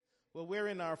Well, we're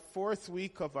in our fourth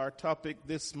week of our topic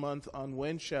this month on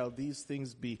when shall these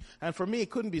things be. And for me, it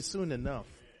couldn't be soon enough.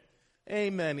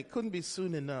 Amen. It couldn't be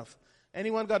soon enough.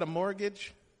 Anyone got a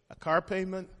mortgage? A car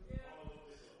payment?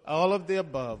 All of the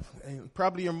above. And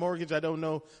probably your mortgage, I don't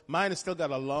know. Mine has still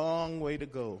got a long way to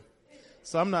go.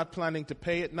 So I'm not planning to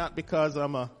pay it, not because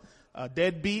I'm a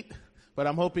deadbeat, but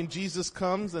I'm hoping Jesus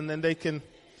comes and then they can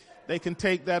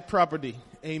take that property.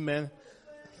 Amen.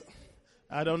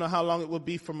 I don't know how long it will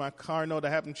be for my car note. I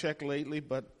haven't checked lately,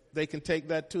 but they can take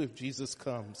that too if Jesus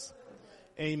comes.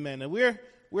 Amen. And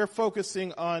we're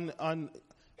focusing on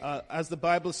as the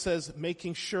Bible says,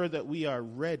 making sure that we are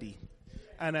ready.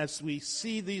 And as we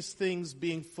see these things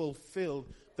being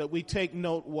fulfilled, that we take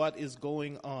note what is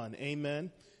going on.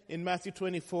 Amen. In Matthew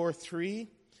 24:3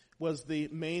 was the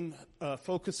main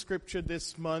focus scripture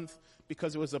this month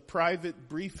because it was a private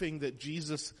briefing that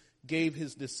Jesus gave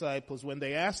his disciples when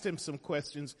they asked him some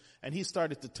questions, and he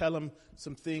started to tell them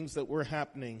some things that were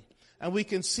happening. And we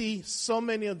can see so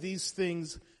many of these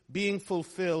things being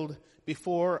fulfilled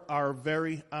before our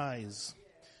very eyes.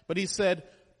 But he said,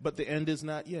 but the end is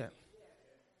not yet.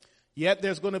 Yet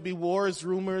there's going to be wars,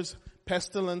 rumors,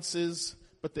 pestilences,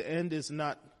 but the end is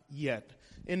not yet.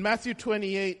 In Matthew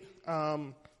 28,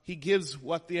 he gives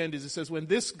what the end is. He says, when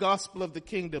this gospel of the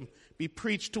kingdom be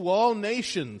preached to all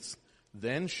nations,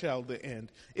 then shall the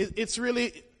end. It's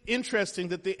really interesting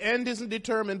that the end isn't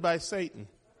determined by Satan.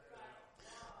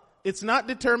 It's not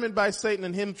determined by Satan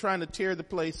and him trying to tear the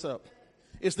place up.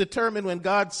 It's determined when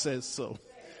God says so.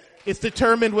 It's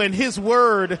determined when his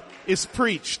word is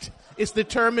preached. It's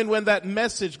determined when that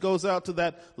message goes out to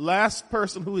that last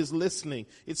person who is listening.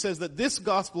 It says that this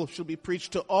gospel shall be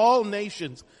preached to all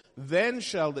nations. Then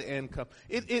shall the end come.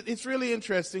 It's really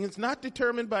interesting. It's not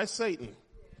determined by Satan.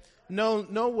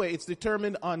 No way. It's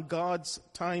determined on God's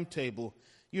timetable.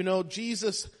 You know,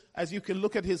 Jesus, as you can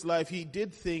look at his life, he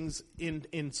did things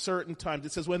in certain times.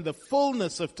 It says when the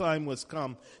fullness of time was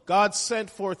come, God sent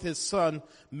forth his son,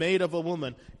 made of a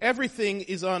woman. Everything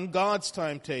is on God's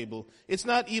timetable. It's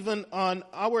not even on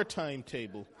our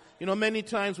timetable. You know, many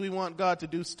times we want God to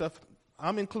do stuff.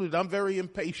 I'm included. I'm very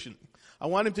impatient. I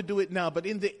want him to do it now. But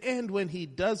in the end, when he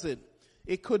does it,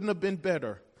 it couldn't have been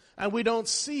better. And we don't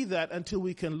see that until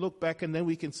we can look back and then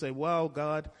we can say, wow,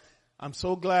 God, I'm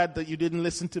so glad that you didn't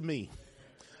listen to me.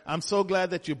 I'm so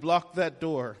glad that you blocked that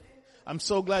door. I'm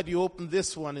so glad you opened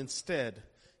this one instead.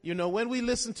 You know, when we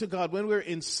listen to God, when we're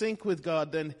in sync with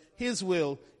God, then his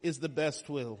will is the best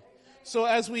will. So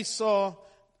as we saw,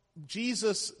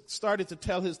 Jesus started to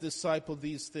tell his disciple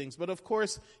these things. But of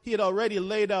course, he had already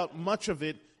laid out much of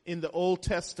it in the Old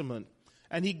Testament.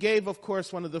 And he gave, of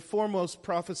course, one of the foremost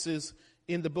prophecies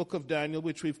in the book of Daniel,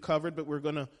 which we've covered, but we're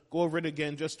going to go over it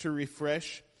again just to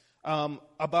refresh,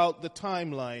 about the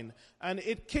timeline. And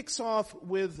it kicks off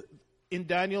in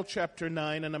Daniel chapter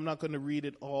 9, and I'm not going to read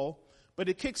it all, but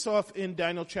it kicks off in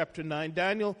Daniel chapter 9.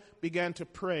 Daniel began to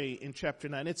pray in chapter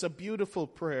 9. It's a beautiful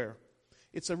prayer.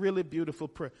 It's a really beautiful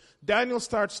prayer. Daniel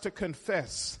starts to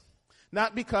confess,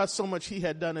 not because so much he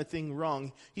had done a thing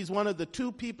wrong. He's one of the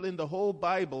two people in the whole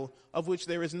Bible of which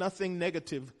there is nothing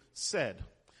negative said.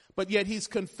 But yet he's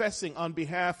confessing on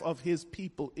behalf of his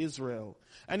people, Israel.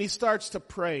 And he starts to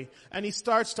pray, and he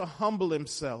starts to humble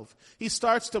himself. He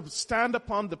starts to stand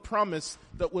upon the promise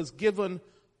that was given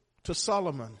to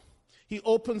Solomon. He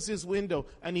opens his window,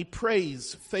 and he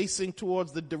prays, facing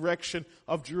towards the direction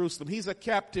of Jerusalem. He's a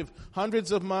captive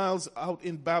hundreds of miles out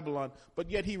in Babylon, but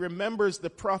yet he remembers the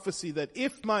prophecy that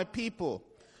if my people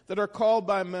that are called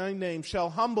by my name shall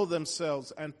humble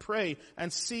themselves and pray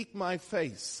and seek my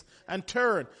face and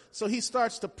turn. So he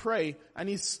starts to pray, and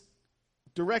his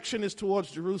direction is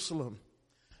towards Jerusalem.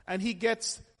 And he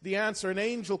gets the answer. An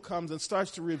angel comes and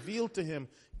starts to reveal to him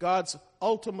God's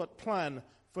ultimate plan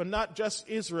for not just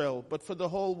Israel, but for the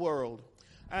whole world.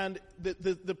 And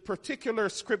the particular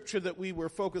scripture that we were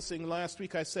focusing last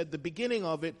week, I said the beginning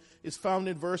of it is found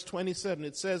in verse 27.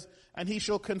 It says, and he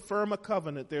shall confirm a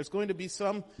covenant. There's going to be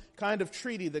some kind of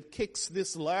treaty that kicks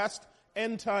this last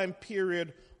end time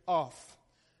period off.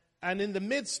 And in the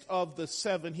midst of the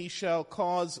 7, he shall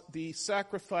cause the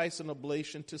sacrifice and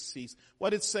oblation to cease.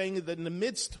 What it's saying is that in the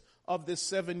midst of this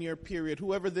 7-year period,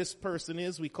 whoever this person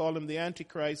is, we call him the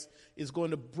Antichrist, is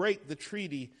going to break the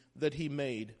treaty that he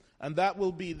made. And that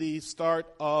will be the start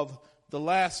of the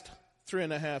last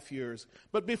 3.5 years.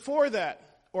 But before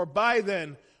that, or by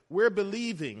then, we're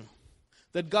believing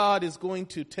that God is going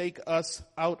to take us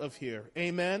out of here.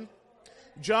 Amen?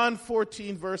 John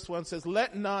 14 verse 1 says,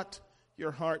 let not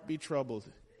your heart be troubled.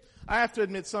 I have to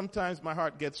admit, sometimes my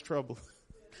heart gets troubled.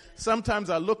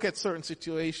 Sometimes I look at certain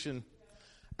situation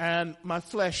and my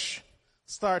flesh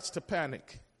starts to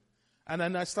panic. And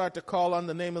then I start to call on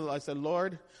the name of the Lord. I said,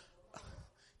 Lord,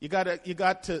 you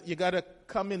gotta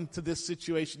come into this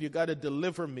situation. You gotta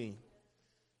deliver me.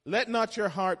 Let not your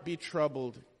heart be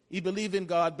troubled. You believe in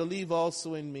God, believe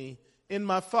also in me. In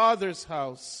my Father's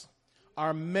house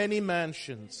are many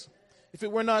mansions. If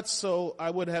it were not so, I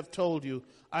would have told you.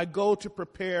 I go to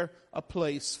prepare a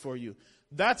place for you.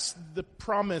 That's the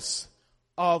promise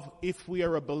of if we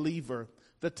are a believer,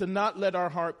 that to not let our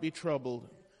heart be troubled.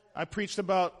 I preached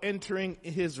about entering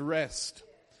his rest.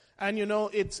 And you know,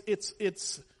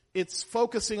 it's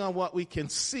focusing on what we can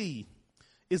see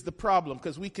is the problem,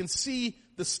 because we can see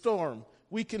the storm.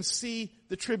 We can see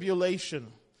the tribulation.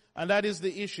 And that is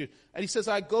the issue. And he says,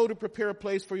 I go to prepare a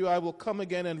place for you. I will come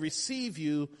again and receive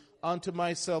you unto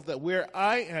myself, that where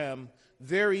I am,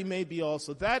 there he may be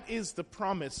also. That is the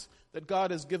promise that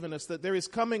God has given us, that there is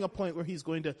coming a point where he's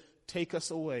going to take us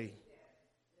away.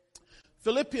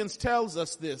 Philippians tells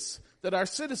us this, that our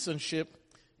citizenship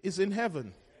is in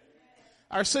heaven.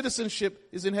 Our citizenship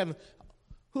is in heaven.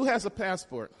 Who has a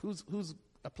passport? Who's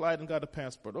applied and got a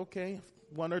passport? Okay,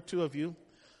 one or two of you.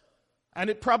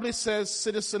 And it probably says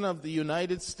citizen of the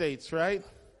United States, right?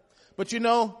 But you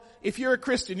know, if you're a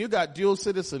Christian, you got dual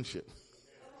citizenship.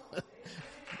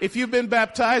 If you've been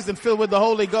baptized and filled with the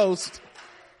Holy Ghost,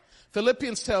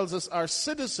 Philippians tells us our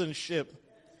citizenship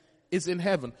is in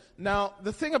heaven. Now,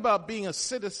 the thing about being a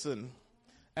citizen,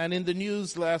 and in the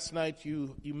news last night,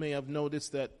 you may have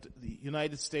noticed that the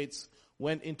United States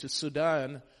went into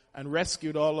Sudan and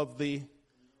rescued all of the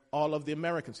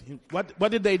Americans.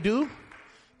 What did they do?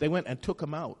 They went and took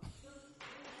them out.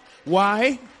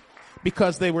 Why?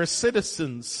 Because they were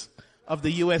citizens of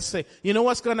the USA. You know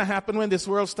what's going to happen when this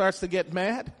world starts to get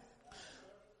mad?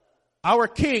 Our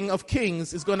King of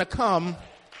Kings is going to come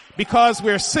because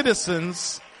we're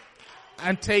citizens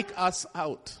and take us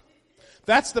out.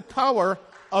 That's the power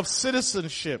of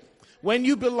citizenship. When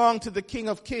you belong to the King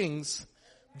of Kings,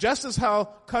 just as how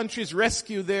countries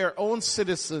rescue their own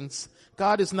citizens,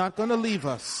 God is not going to leave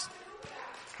us.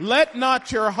 Let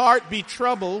not your heart be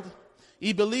troubled.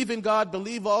 Ye believe in God,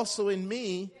 believe also in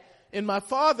me. In my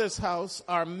Father's house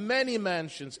are many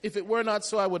mansions. If it were not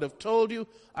so, I would have told you.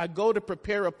 I go to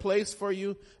prepare a place for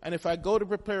you. And if I go to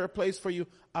prepare a place for you,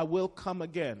 I will come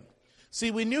again.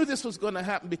 See, we knew this was going to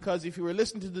happen because if you were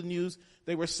listening to the news,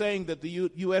 they were saying that the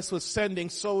U.S. was sending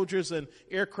soldiers and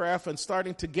aircraft and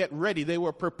starting to get ready. They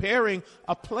were preparing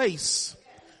a place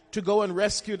to go and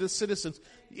rescue the citizens.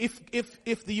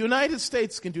 If the United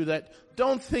States can do that,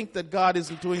 don't think that God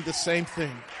isn't doing the same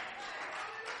thing.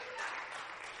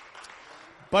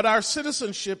 But our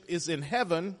citizenship is in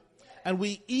heaven, and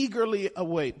we eagerly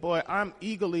await. Boy, I'm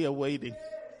eagerly awaiting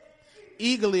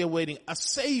a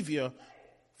Savior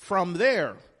from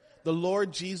there, the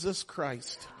Lord Jesus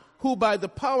Christ, who by the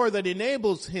power that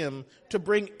enables him to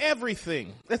bring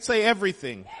everything, let's say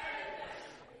everything,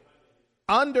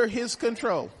 under his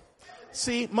control.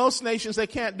 See, most nations, they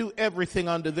can't do everything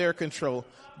under their control.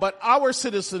 But our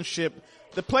citizenship,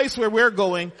 the place where we're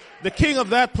going, the king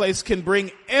of that place can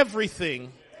bring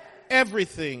everything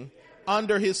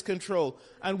under his control,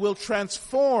 and will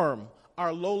transform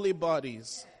our lowly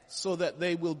bodies so that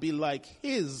they will be like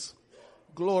his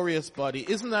glorious body.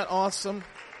 Isn't that awesome?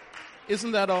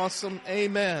 Isn't that awesome?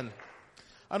 Amen.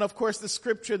 And of course, the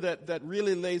scripture that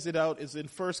really lays it out is in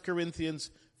 1 Corinthians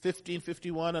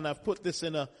 15:51, and I've put this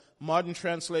in a modern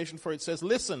translation for it. It says,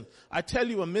 listen, I tell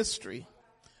you a mystery.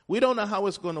 We don't know how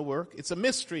it's going to work. It's a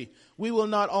mystery. We will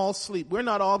not all sleep. We're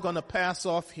not all going to pass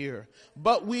off here.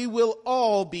 But we will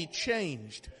all be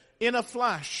changed in a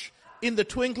flash, in the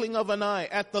twinkling of an eye,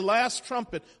 at the last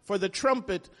trumpet. For the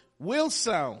trumpet will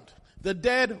sound. The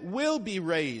dead will be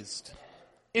raised,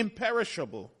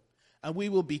 imperishable, and we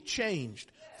will be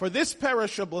changed. For this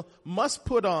perishable must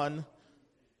put on,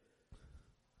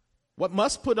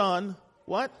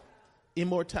 what?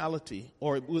 Immortality,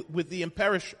 or with the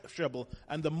imperishable,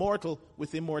 and the mortal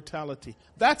with immortality.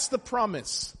 That's the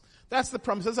promise. That's the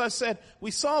promise. As I said, we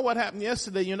saw what happened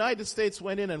yesterday. The United States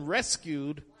went in and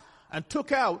rescued and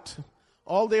took out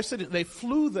all their citizens. They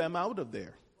flew them out of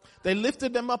there. They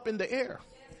lifted them up in the air.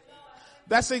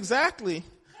 That's exactly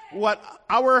what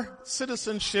our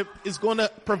citizenship is going to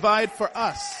provide for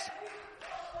us.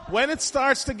 When it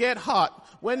starts to get hot,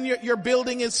 when your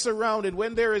building is surrounded,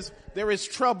 when there is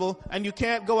trouble and you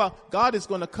can't go out, God is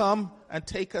going to come and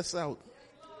take us out.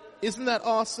 Isn't that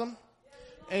awesome?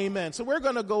 Amen. So we're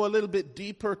going to go a little bit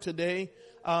deeper today.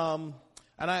 And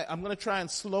I'm going to try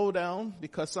and slow down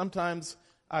because sometimes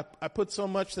I put so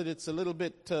much that it's a little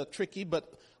bit tricky.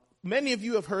 But many of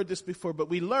you have heard this before, but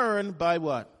we learn by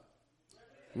what?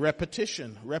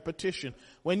 Repetition, repetition.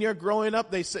 When you're growing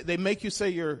up, they make you say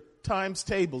your times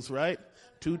tables, right?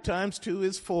 2 times 2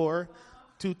 is 4,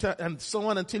 and so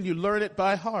on until you learn it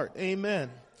by heart. Amen.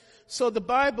 So the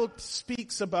Bible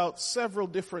speaks about several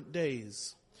different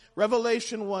days.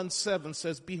 Revelation 1:7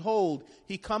 says, "Behold,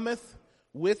 he cometh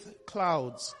with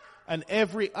clouds, and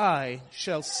every eye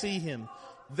shall see him.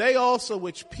 They also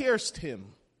which pierced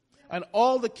him, and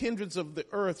all the kindreds of the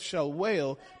earth shall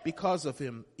wail because of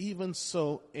him. Even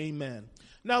so, amen."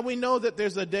 Now we know that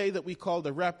there's a day that we call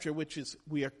the rapture, which is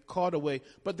we are caught away.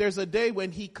 But there's a day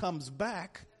when he comes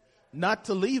back, not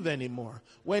to leave anymore,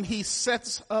 when he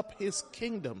sets up his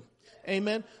kingdom.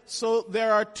 Amen. So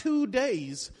there are 2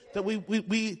 days that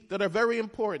that are very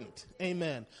important.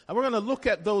 Amen. And we're going to look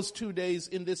at those 2 days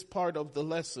in this part of the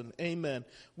lesson. Amen.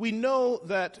 We know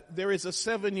that there is a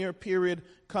 7-year period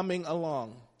coming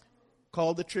along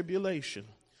called the tribulation.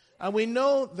 And we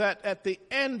know that at the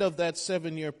end of that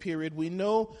 7-year period, we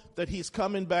know that he's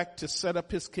coming back to set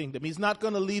up his kingdom. He's not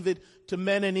going to leave it to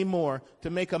men anymore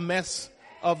to make a mess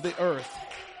of the earth.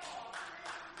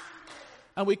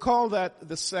 And we call that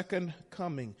the second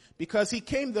coming because he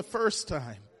came the first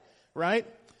time, right?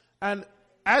 And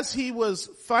as he was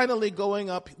finally going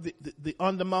up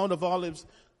on the Mount of Olives,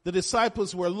 the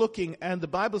disciples were looking, and the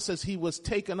Bible says he was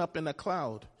taken up in a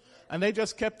cloud. And they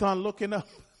just kept on looking up.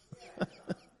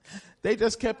 They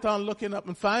just kept on looking up.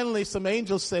 And finally some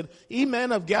angels said, "Ye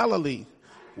men of Galilee,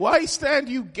 why stand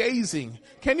you gazing?"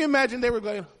 Can you imagine they were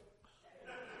going...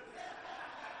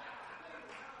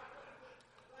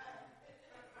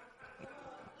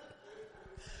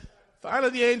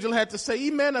 Finally, the angel had to say, "Ye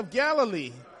men of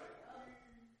Galilee,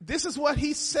 this is what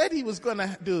he said he was going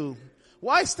to do.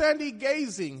 Why stand ye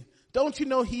gazing? Don't you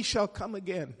know he shall come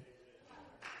again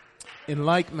in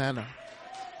like manner?"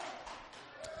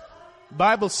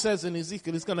 Bible says in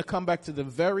Ezekiel, he's going to come back to the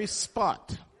very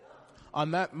spot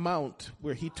on that mount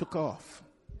where he took off.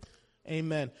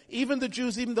 Amen. Even the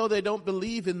Jews, even though they don't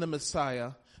believe in the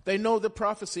Messiah, they know the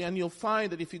prophecy, and you'll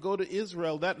find that if you go to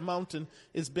Israel, that mountain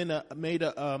has been made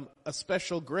a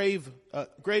special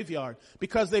graveyard,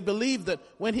 because they believe that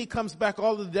when he comes back,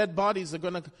 all the dead bodies are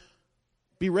going to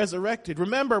be resurrected.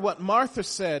 Remember what Martha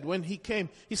said when he came.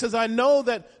 He says, "I know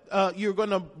that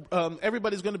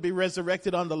everybody's going to be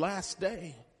resurrected on the last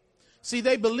day." See,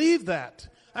 they believe that,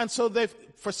 and so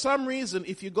for some reason,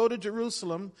 if you go to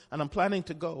Jerusalem, and I'm planning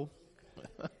to go,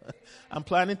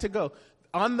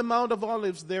 on the Mount of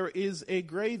Olives, there is a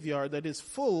graveyard that is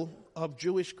full of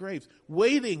Jewish graves,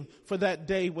 waiting for that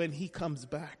day when he comes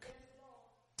back.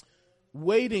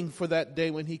 Waiting for that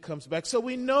day when he comes back. So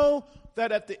we know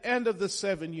that at the end of the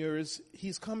 7 years,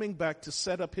 he's coming back to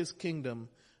set up his kingdom,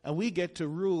 and we get to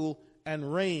rule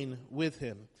and reign with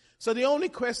him. So the only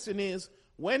question is,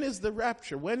 when is the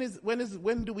rapture? When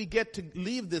do we get to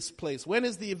leave this place? When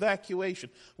is the evacuation?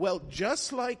 Well,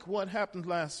 just like what happened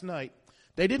last night,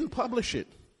 they didn't publish it.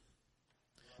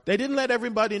 They didn't let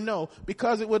everybody know,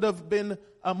 because it would have been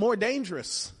more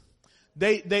dangerous.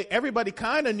 Everybody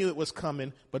kind of knew it was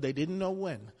coming, but they didn't know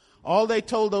when. All they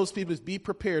told those people is, "Be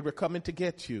prepared. We're coming to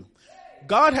get you."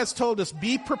 God has told us,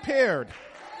 "Be prepared.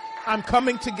 I'm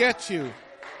coming to get you."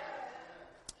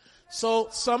 So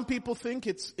some people think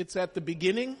it's at the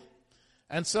beginning,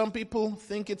 and some people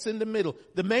think it's in the middle.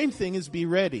 The main thing is be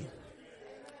ready.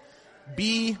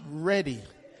 Be ready.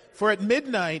 For at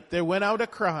midnight there went out a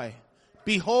cry,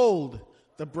 "Behold,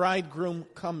 the bridegroom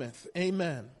cometh."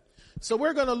 Amen. So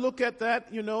we're going to look at that,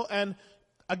 and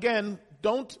again,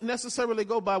 don't necessarily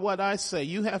go by what I say.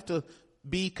 You have to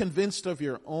be convinced of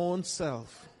your own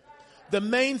self. The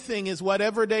main thing is,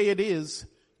 whatever day it is,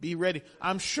 be ready.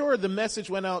 I'm sure the message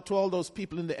went out to all those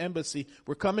people in the embassy.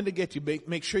 "We're coming to get you.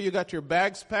 Make sure you got your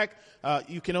bags packed.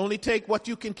 You can only take what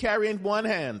you can carry in one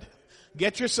hand.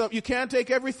 You can't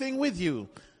take everything with you.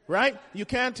 Right? You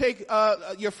can't take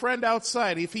your friend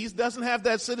outside. If he doesn't have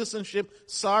that citizenship,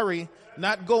 sorry,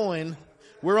 not going.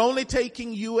 We're only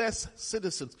taking U.S.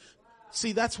 citizens."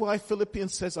 See, that's why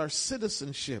Philippians says our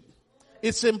citizenship,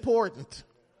 it's important.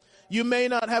 You may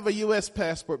not have a U.S.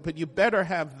 passport, but you better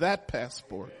have that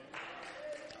passport.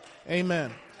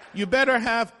 Amen. You better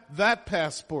have that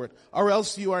passport, or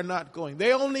else you are not going.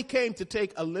 They only came to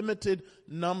take a limited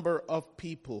number of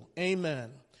people.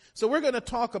 Amen. So we're going to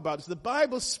talk about this. The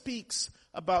Bible speaks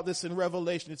about this in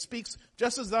Revelation. It speaks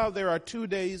just as though there are 2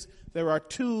 days, there are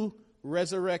 2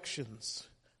 resurrections.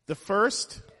 The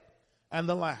first and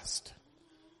the last.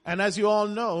 And as you all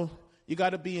know, you got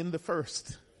to be in the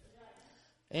first.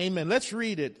 Amen. Let's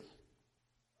read it.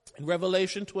 In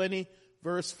Revelation 20,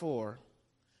 verse 4.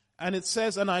 And it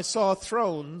says, "And I saw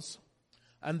thrones,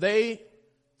 and they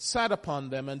sat upon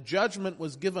them, and judgment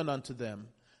was given unto them.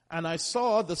 And I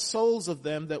saw the souls of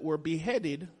them that were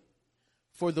beheaded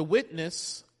for the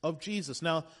witness of Jesus.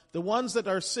 Now, the ones that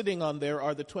are sitting on there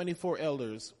are the 24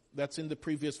 elders. That's in the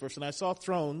previous verse. And I saw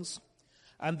thrones,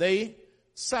 and they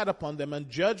sat upon them, and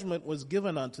judgment was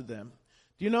given unto them.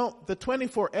 Do you know, the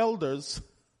 24 elders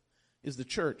is the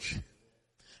church.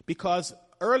 Because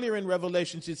earlier in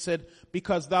Revelation it said,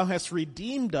 because thou hast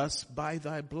redeemed us by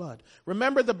thy blood.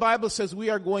 Remember, the Bible says we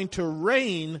are going to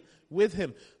reign with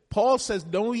him. Paul says,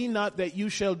 know ye not that you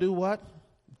shall do what?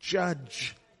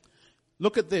 Judge.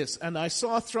 Look at this. And I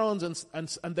saw thrones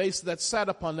and they that sat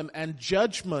upon them, and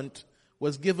judgment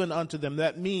was given unto them.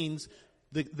 That means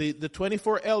the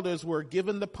 24 elders were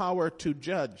given the power to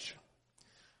judge.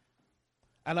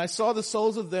 And I saw the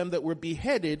souls of them that were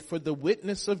beheaded for the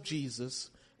witness of Jesus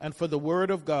and for the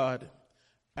word of God.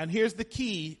 And here's the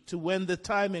key to when the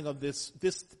timing of this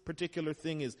particular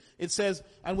thing is. It says,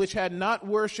 and which had not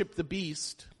worshipped the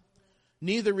beast,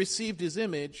 neither received his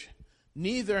image,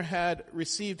 neither had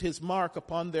received his mark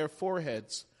upon their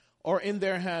foreheads or in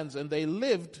their hands, and they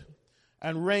lived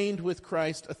and reigned with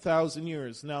Christ 1,000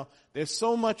 years. Now, there's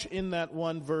so much in that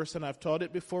one verse, and I've taught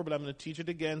it before, but I'm going to teach it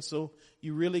again so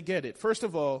you really get it. First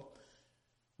of all,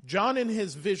 John in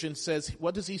his vision says,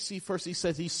 what does he see first? He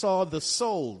says he saw the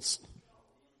souls.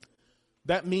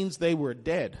 That means they were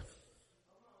dead.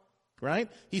 Right?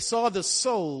 He saw the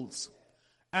souls,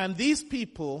 and these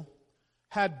people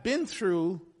had been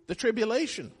through the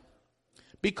tribulation,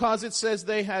 because it says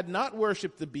they had not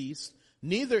worshipped the beast,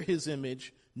 neither his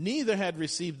image, neither had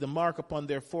received the mark upon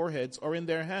their foreheads or in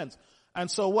their hands. And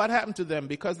so what happened to them?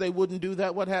 Because they wouldn't do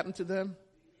that, what happened to them?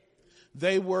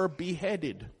 They were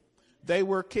beheaded. They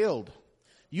were killed.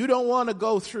 You don't want to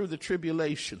go through the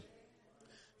tribulation.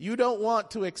 You don't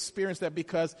want to experience that,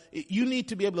 because you need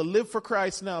to be able to live for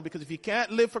Christ now. Because if you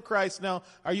can't live for Christ now,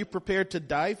 are you prepared to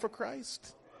die for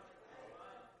Christ?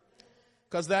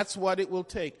 Because that's what it will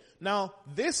take. Now,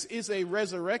 this is a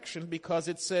resurrection, because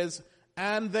it says,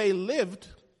 and they lived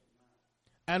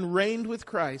and reigned with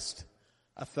Christ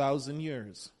 1,000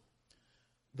 years.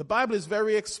 The Bible is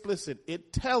very explicit.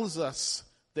 It tells us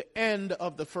the end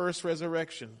of the first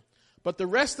resurrection. But the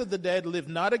rest of the dead lived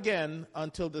not again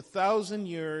until the 1,000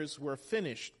 years were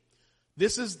finished.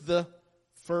 This is the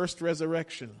first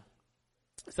resurrection.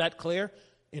 Is that clear?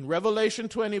 In Revelation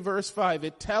 20 verse 5,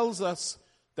 it tells us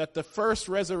that the first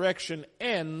resurrection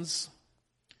ends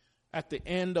at the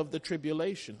end of the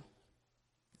tribulation.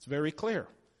 It's very clear.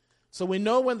 So we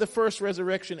know when the first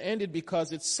resurrection ended,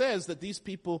 because it says that these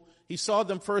people, he saw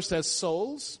them first as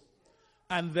souls,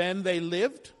 and then they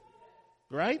lived,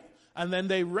 right? And then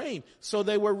they reigned. So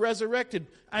they were resurrected.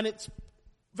 And it's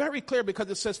very clear, because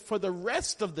it says, for the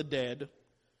rest of the dead,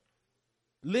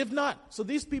 live not. So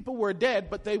these people were dead,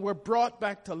 but they were brought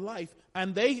back to life,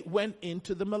 and they went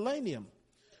into the millennium.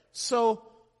 So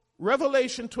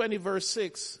Revelation 20 verse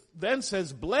 6 then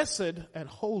says, blessed and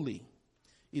holy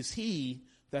is he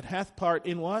that hath part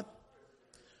in what?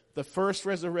 The first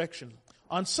resurrection.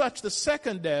 On such the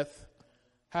second death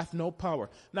hath no power.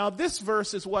 Now this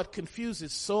verse is what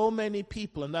confuses so many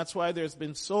people, and that's why there's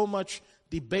been so much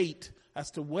debate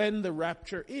as to when the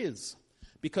rapture is.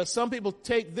 Because some people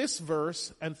take this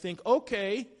verse and think,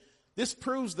 okay, this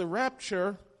proves the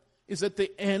rapture is at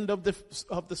the end of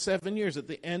the 7 years, at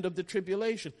the end of the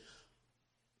tribulation.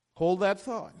 Hold that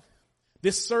thought.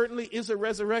 This certainly is a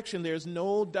resurrection. There's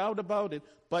no doubt about it.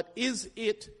 But is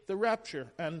it the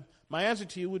rapture? And my answer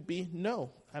to you would be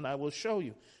no. And I will show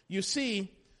you. You see,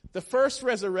 the first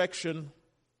resurrection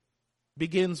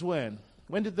begins when?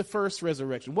 When did the first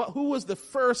resurrection? Who was the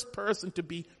first person to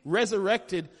be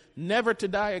resurrected, never to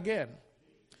die again?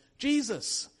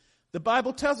 Jesus. The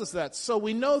Bible tells us that. So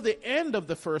we know the end of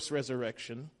the first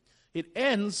resurrection. It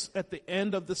ends at the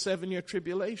end of the 7-year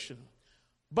tribulation.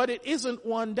 But it isn't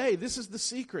one day. This is the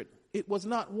secret. It was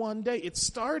not one day. It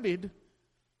started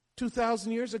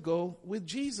 2,000 years ago with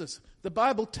Jesus. The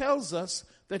Bible tells us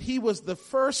that he was the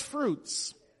first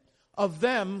fruits of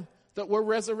them that were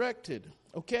resurrected.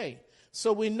 Okay,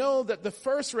 so we know that the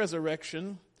first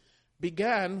resurrection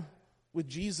began with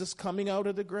Jesus coming out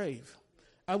of the grave.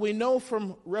 And we know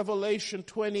from Revelation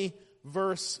 20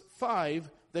 verse 5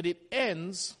 that it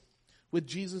ends with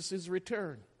Jesus'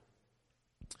 return.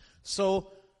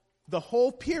 So the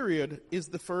whole period is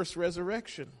the first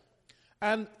resurrection.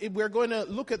 And we're going to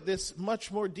look at this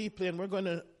much more deeply, and we're going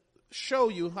to show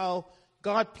you how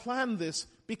God planned this,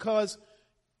 because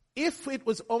if it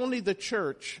was only the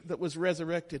church that was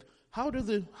resurrected, how do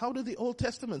the Old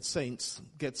Testament saints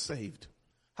get saved?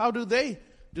 How do they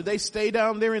stay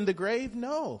down there in the grave?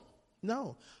 No.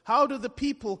 How do the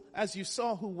people, as you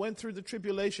saw, who went through the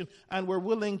tribulation and were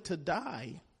willing to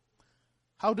die,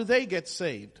 How do they get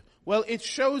saved? Well, it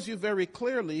shows you very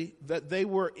clearly that they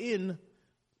were in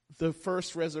the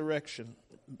first resurrection.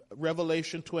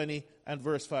 Revelation 20 and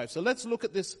verse 5. So let's look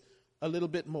at this a little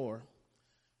bit more.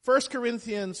 1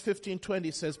 Corinthians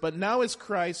 15:20 says, but now is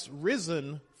Christ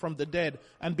risen from the dead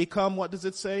and become, what does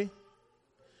it say?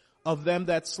 Of them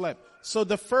that slept. So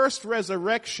the first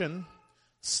resurrection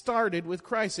started with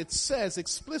Christ. It says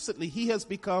explicitly, he has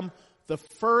become the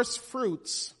first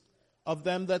fruits of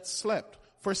them that slept.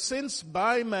 For since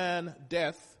by man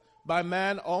death, by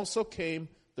man also came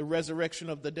the resurrection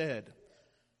of the dead.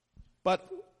 But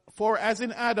for as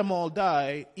in Adam all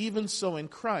die, even so in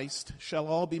Christ shall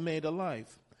all be made alive.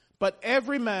 But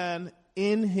every man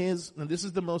in his, and this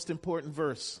is the most important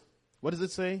verse. What does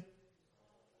it say?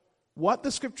 What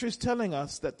the scripture is telling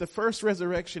us, that the first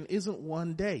resurrection isn't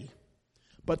one day,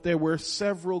 but there were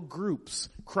several groups.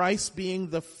 Christ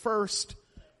being the first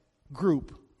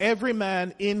group. Every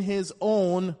man in his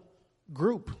own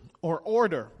group or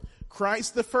order.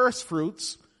 Christ the first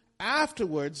fruits.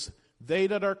 Afterwards, they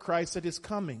that are Christ at his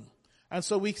coming. And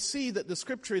so we see that the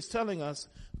scripture is telling us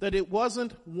that it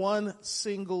wasn't one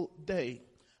single day.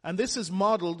 And this is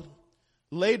modeled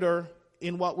later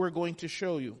in what we're going to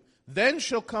show you. Then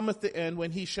shall cometh the end,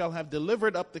 when he shall have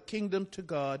delivered up the kingdom to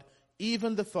God,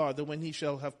 even the Father, when he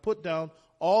shall have put down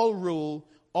all rule,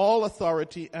 all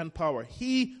authority and power.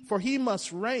 For he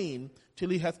must reign till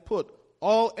he hath put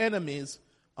all enemies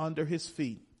under his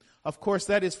feet. Of course,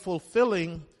 that is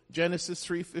fulfilling Genesis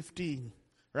 3:15,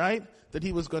 right? That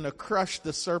he was going to crush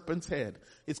the serpent's head.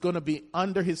 It's going to be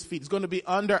under his feet. It's going to be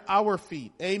under our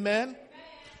feet. Amen?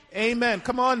 Amen.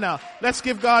 Come on now. Let's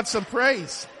give God some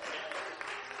praise.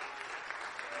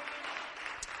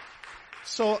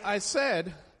 So I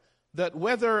said that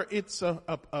whether it's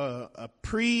a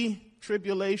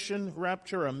pre-tribulation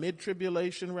rapture, a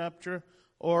mid-tribulation rapture,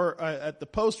 or at the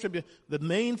post-tribulation, the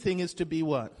main thing is to be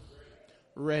what?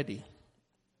 Ready.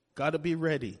 Got to be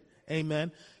ready.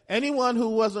 Amen. Anyone who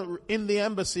wasn't in the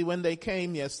embassy when they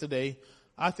came yesterday,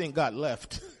 I think got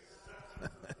left.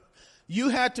 You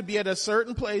had to be at a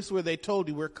certain place where they told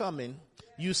you we're coming.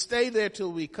 You stay there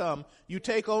till we come. You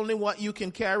take only what you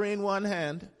can carry in one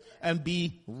hand and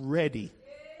be ready.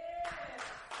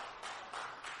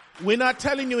 We're not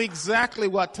telling you exactly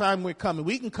what time we're coming.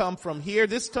 We can come from here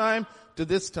this time to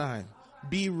this time.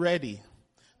 Be ready.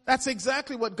 That's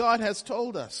exactly what God has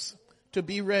told us, to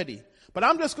be ready. But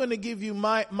I'm just going to give you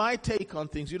my take on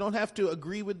things. You don't have to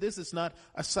agree with this. It's not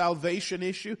a salvation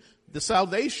issue. The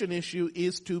salvation issue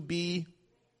is to be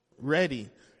ready.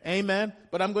 Amen.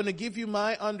 But I'm going to give you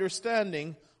my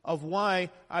understanding of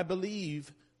why I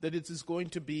believe that it is going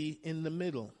to be in the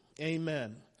middle.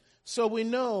 Amen. So we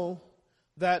know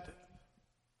that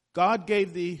God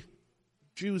gave the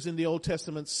Jews in the Old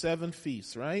Testament 7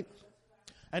 feasts, right?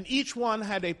 And each one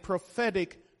had a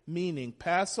prophetic meaning.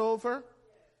 Passover,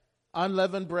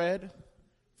 unleavened bread,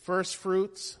 first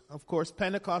fruits, of course,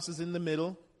 Pentecost is in the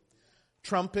middle,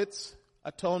 trumpets,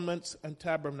 atonements, and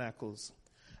tabernacles.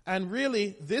 And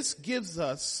really, this gives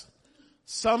us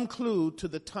some clue to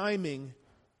the timing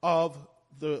of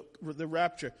the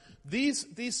rapture. These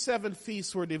 7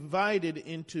 feasts were divided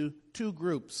into 2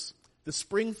 groups. The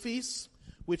spring feasts,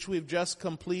 which we've just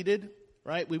completed,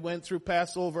 right? We went through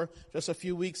Passover just a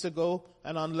few weeks ago,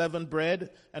 and unleavened bread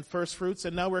and first fruits.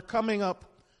 And now we're coming up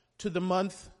to the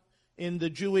month in the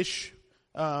Jewish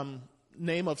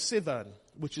name of Sivan,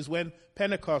 which is when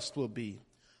Pentecost will be.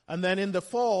 And then in the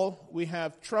fall, we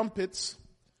have trumpets,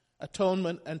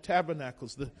 atonement, and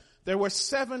tabernacles. There were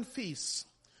 7 feasts.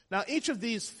 Now, each of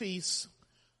these feasts,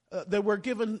 they were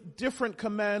given different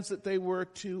commands that they were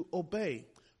to obey.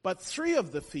 But 3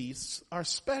 of the feasts are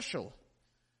special.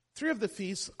 3 of the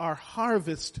feasts are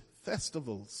harvest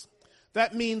festivals.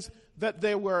 That means that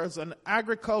there was an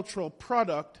agricultural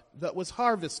product that was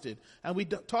harvested. And we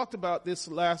talked about this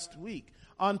last week.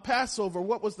 On Passover,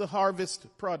 what was the harvest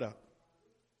product?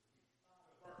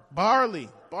 Barley.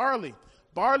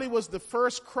 Barley was the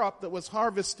first crop that was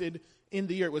harvested in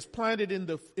the year. It was planted in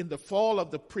the fall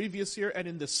of the previous year, and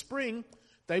in the spring,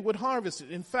 they would harvest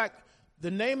it. In fact, the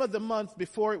name of the month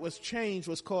before it was changed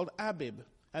was called Abib.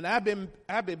 And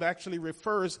Abib actually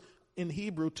refers in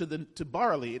Hebrew to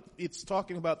barley. It's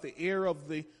talking about the ear of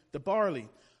the barley.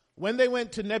 When they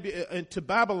went to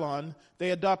Babylon,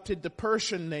 they adopted the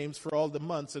Persian names for all the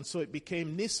months, and so it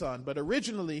became Nisan. But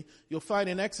originally, you'll find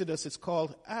in Exodus, it's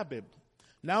called Abib.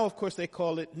 Now, of course, they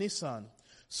call it Nisan.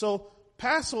 So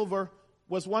Passover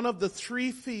was one of the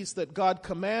 3 feasts that God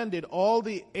commanded all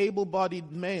the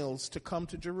able-bodied males to come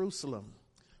to Jerusalem.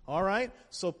 All right?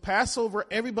 So Passover,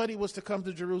 everybody was to come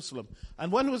to Jerusalem.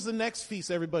 And when was the next feast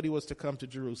everybody was to come to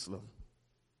Jerusalem?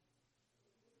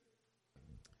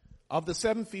 Of the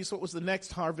 7 feasts, what was the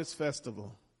next harvest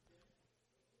festival?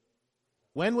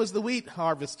 When was the wheat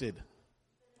harvested?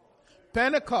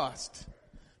 Pentecost.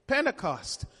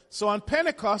 Pentecost. So on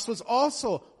Pentecost was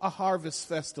also a harvest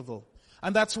festival.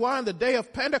 And that's why on the day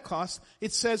of Pentecost,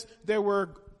 it says there were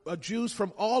Jews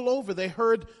from all over. They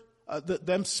heard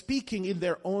them speaking in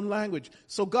their own language.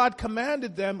 So God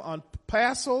commanded them on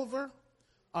Passover,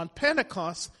 on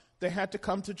Pentecost, they had to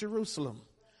come to Jerusalem.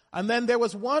 And then there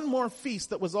was one more feast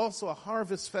that was also a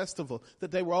harvest festival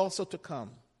that they were also to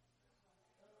come.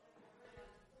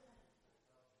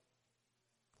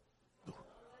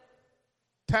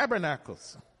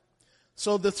 Tabernacles.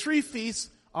 So the 3 feasts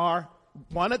are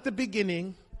one at the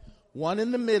beginning, one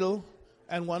in the middle,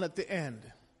 and one at the end.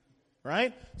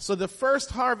 Right? So the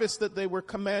first harvest that they were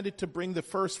commanded to bring the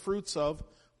first fruits of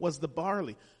was the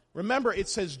barley. Remember, it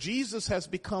says Jesus has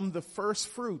become the first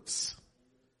fruits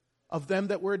of them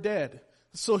that were dead.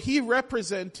 So he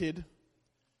represented,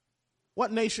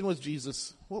 what nation was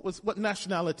Jesus? What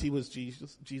nationality was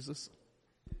Jesus?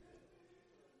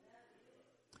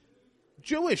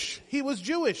 Jewish. He was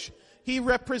Jewish. He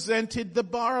represented the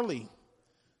barley.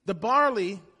 The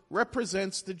barley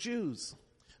represents the Jews.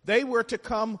 They were to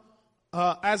come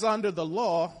as under the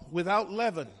law without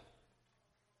leaven.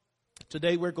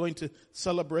 Today we're going to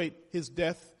celebrate his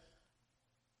death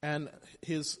and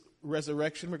his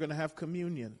resurrection. We're going to have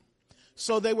communion.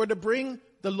 So they were to bring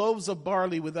the loaves of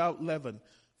barley without leaven.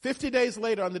 50 days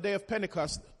later on the day of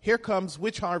Pentecost, here comes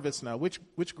which harvest now? Which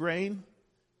grain?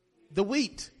 The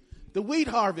wheat. The wheat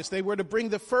harvest. They were to bring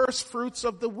the first fruits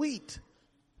of the wheat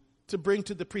to bring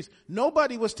to the priest.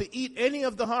 Nobody was to eat any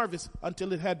of the harvest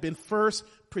until it had been first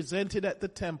presented at the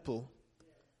temple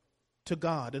to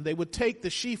God. And they would take the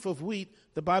sheaf of wheat,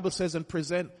 the Bible says, and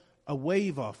present a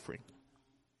wave offering.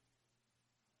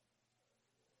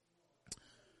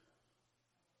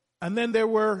 And then there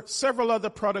were several other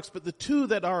products, but the 2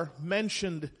 that are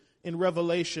mentioned in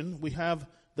Revelation, we have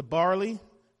the barley,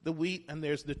 the wheat, and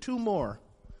there's the 2 more,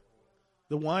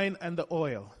 the wine and the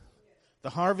oil. The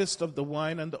harvest of the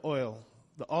wine and the oil,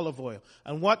 the olive oil.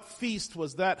 And what feast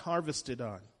was that harvested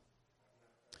on?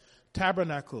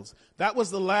 Tabernacles. That was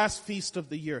the last feast of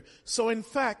the year. So in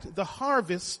fact, the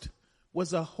harvest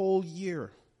was a whole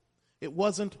year. It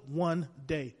wasn't one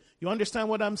day. You understand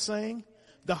what I'm saying?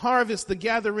 The harvest, the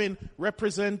gathering,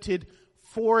 represented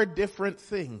 4 different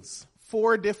things,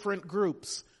 4 different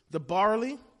groups. The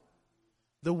barley,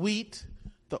 the wheat,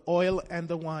 the oil, and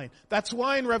the wine. That's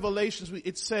why in Revelations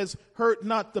it says, hurt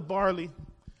not the barley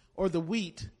or the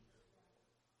wheat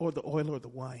or the oil or the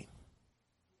wine,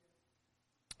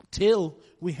 till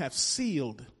we have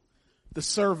sealed the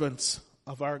servants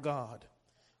of our God.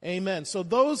 Amen. So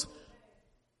those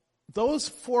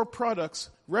 4 products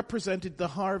represented the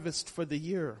harvest for the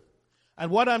year. And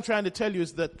what I'm trying to tell you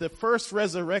is that the first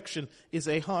resurrection is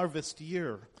a harvest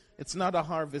year. It's not a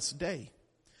harvest day.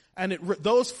 And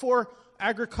those 4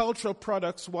 agricultural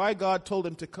products, why God told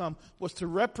him to come, was to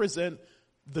represent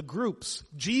the groups.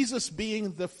 Jesus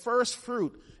being the first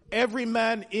fruit, every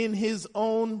man in his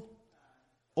own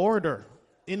order,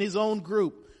 in his own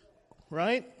group,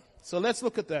 right? So let's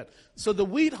look at that. So the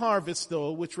wheat harvest,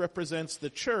 though, which represents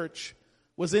the church,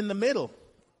 was in the middle,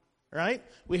 right?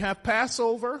 We have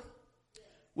Passover,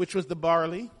 which was the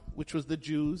barley, which was the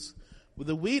Jews.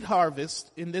 The wheat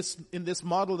harvest in this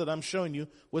model that I'm showing you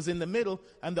was in the middle,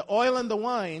 and the oil and the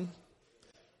wine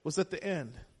was at the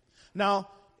end. Now,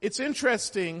 it's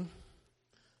interesting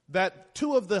that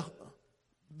 2 of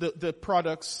the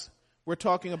products we're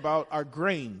talking about are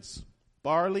grains,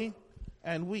 barley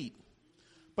and wheat.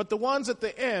 But the ones at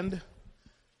the end,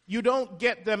 you don't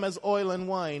get them as oil and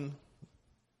wine.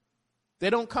 They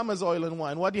don't come as oil and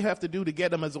wine. What do you have to do to get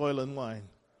them as oil and wine?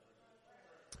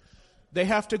 They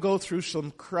have to go through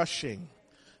some crushing.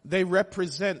 They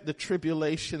represent the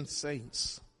tribulation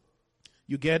saints.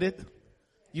 You get it?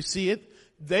 You see it?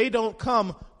 They don't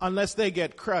come unless they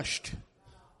get crushed.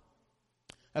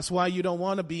 That's why you don't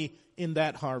want to be in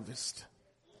that harvest.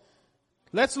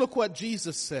 Let's look what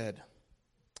Jesus said.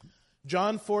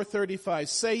 John 4:35.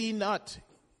 Say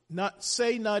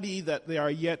not ye that there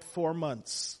are yet 4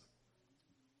 months.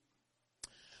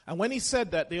 And when he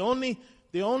said that, the only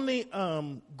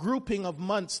grouping of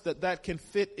months that can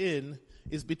fit in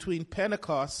is between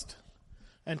Pentecost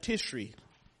and Tishri.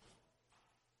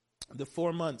 The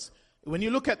 4 months. When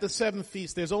you look at the 7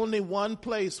 feasts, there's only one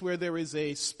place where there is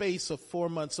a space of 4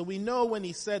 months. So we know when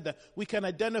he said that, we can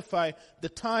identify the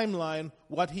timeline,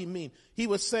 what he mean. He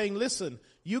was saying, listen,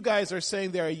 you guys are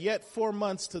saying there are yet 4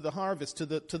 months to the harvest, to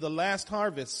the last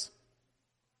harvest.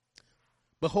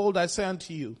 Behold, I say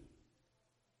unto you.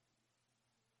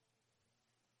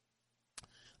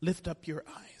 Lift up your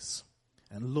eyes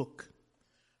and look.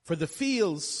 For the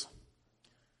fields,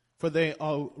 for they are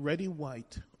already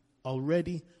white,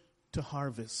 already to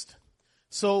harvest.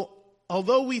 So,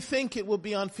 although we think it will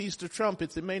be on Feast of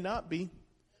Trumpets, it may not be.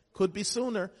 Could be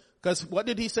sooner. Because what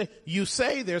did he say? You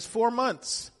say there's 4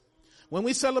 months. When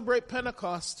we celebrate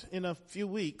Pentecost in a few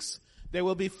weeks, there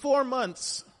will be 4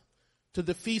 months to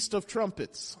the Feast of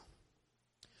Trumpets.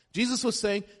 Jesus was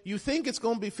saying, you think it's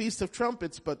going to be Feast of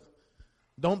Trumpets, but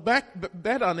don't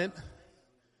bet on it,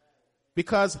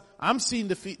 because I'm seeing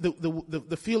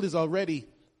the field is already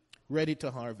ready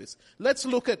to harvest. Let's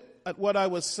look at what I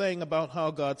was saying about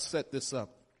how God set this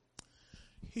up.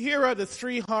 Here are the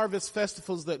 3 harvest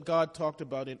festivals that God talked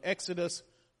about in Exodus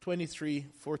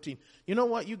 23:14. You know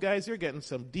what, you guys, you're getting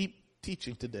some deep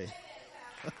teaching today.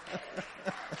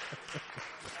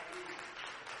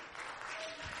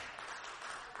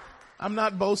 I'm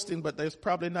not boasting, but there's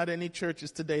probably not any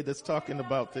churches today that's talking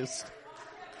about this.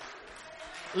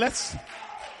 Let's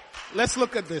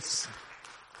look at this.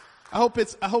 I'm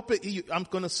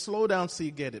going to slow down so you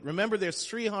get it. Remember, there's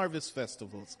 3 harvest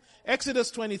festivals.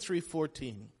 Exodus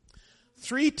 23:14.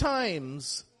 3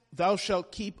 times thou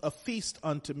shalt keep a feast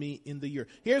unto me in the year.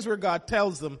 Here's where God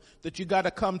tells them that you got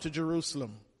to come to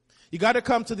Jerusalem. You got to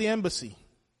come to the embassy,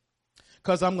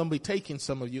 because I'm going to be taking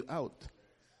some of you out.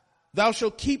 Thou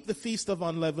shalt keep the feast of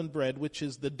unleavened bread, which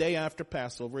is the day after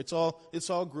Passover. It's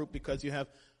all grouped, because you have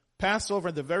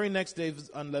Passover, the very next day is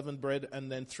unleavened bread,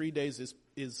 and then 3 days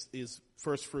is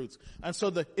first fruits. And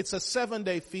so it's a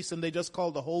 7-day feast, and they just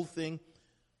call the whole thing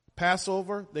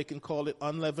Passover. They can call it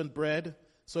unleavened bread.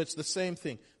 So it's the same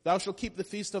thing. Thou shalt keep the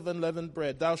feast of unleavened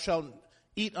bread. Thou shalt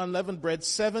eat unleavened bread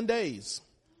 7 days,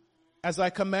 as I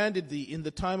commanded thee in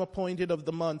the time appointed of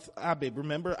the month Abib.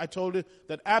 Remember, I told you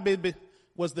that Abib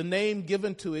was the name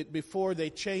given to it before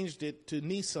they changed it to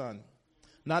Nissan.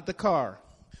 Not the car,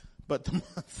 but the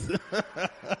month.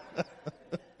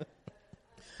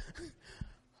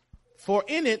 For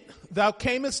in it thou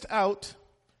camest out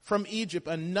from Egypt,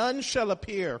 and none shall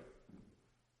appear.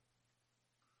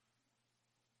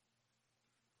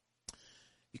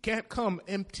 You can't come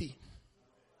empty.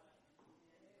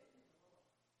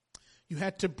 You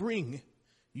had to bring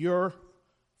your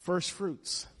first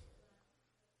fruits.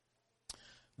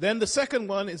 Then the second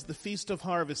one is the Feast of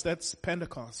Harvest. That's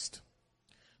Pentecost.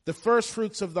 The first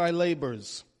fruits of thy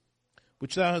labors,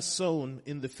 which thou hast sown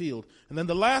in the field. And then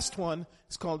the last one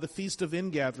is called the Feast of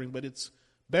Ingathering, but it's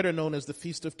better known as the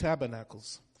Feast of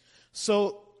Tabernacles.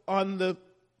 So on the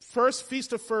first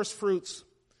Feast of First Fruits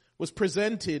was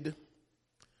presented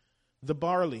the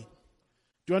barley.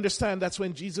 Do you understand? That's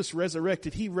when Jesus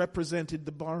resurrected. He represented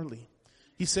the barley.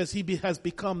 He says he has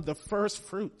become the first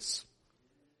fruits.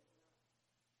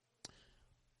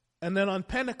 And then on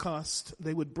Pentecost,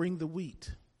 they would bring the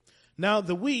wheat. Now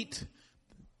the wheat,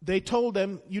 they told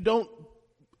them, you don't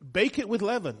bake it with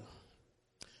leaven.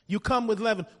 You come with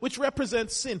leaven, which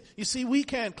represents sin. You see, we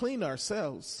can't clean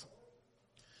ourselves.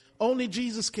 Only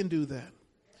Jesus can do that.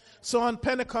 So on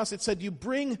Pentecost, it said you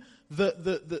bring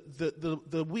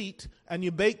the wheat and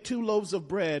you bake 2 loaves of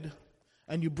bread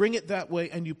and you bring it that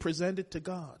way and you present it to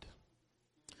God.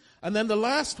 And then the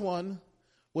last one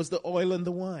was the oil and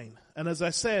the wine. And as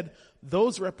I said,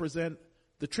 those represent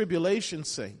the tribulation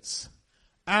saints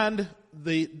and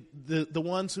the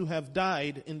ones who have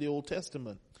died in the Old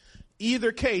Testament.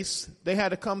 Either case, they had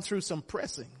to come through some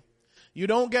pressing. You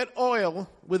don't get oil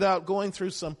without going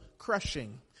through some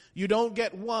crushing. You don't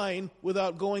get wine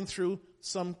without going through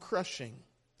some crushing.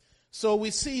 So we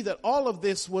see that all of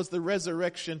this was the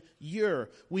resurrection year.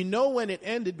 We know when it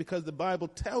ended because the Bible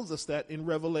tells us that in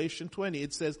Revelation 20.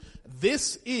 It says,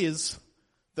 this is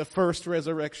the first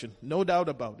resurrection. No doubt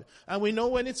about it. And we know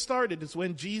when it started. It's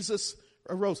when Jesus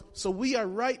arose. So we are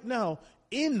right now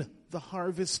in the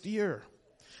harvest year.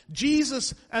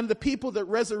 Jesus and the people that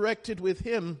resurrected with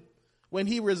him when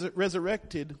he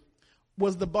resurrected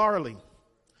was the barley.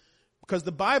 Because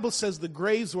the Bible says the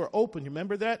graves were open. You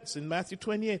remember that? It's in Matthew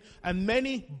 28. And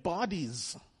many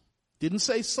bodies, didn't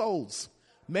say souls,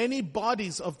 many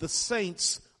bodies of the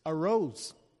saints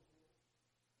arose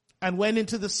and went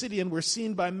into the city and were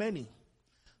seen by many.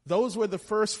 Those were the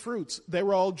first fruits. They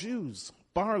were all Jews,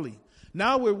 barley.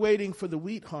 Now we're waiting for the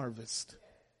wheat harvest.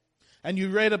 And you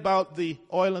read about the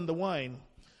oil and the wine,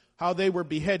 how they were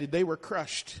beheaded, they were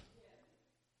crushed.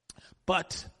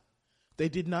 But they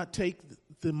did not take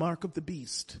the mark of the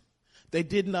beast. They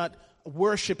did not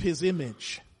worship his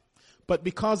image. But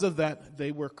because of that,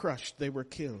 they were crushed. They were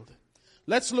killed.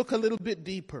 Let's look a little bit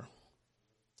deeper.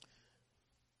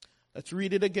 Let's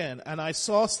read it again. And I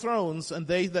saw thrones, and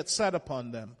they that sat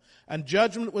upon them. And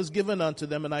judgment was given unto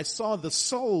them. And I saw the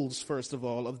souls, first of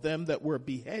all, of them that were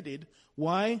beheaded.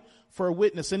 Why? For a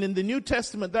witness. And in the New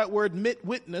Testament, that word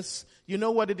witness, you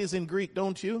know what it is in Greek,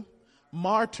 don't you?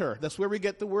 Martyr. That's where we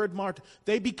get the word martyr.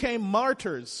 They became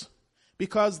martyrs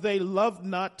because they loved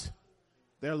not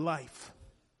their life.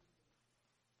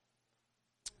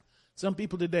 Some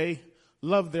people today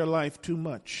love their life too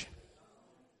much.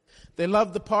 They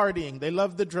love the partying. They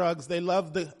love the drugs. They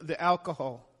love the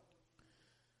alcohol.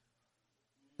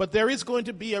 But there is going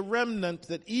to be a remnant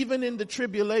that even in the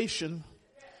tribulation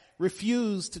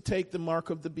refuse to take the mark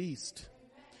of the beast,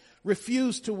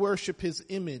 refuse to worship his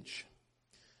image,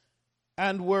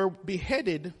 and were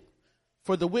beheaded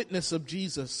for the witness of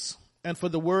Jesus and for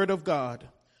the word of God,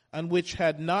 and which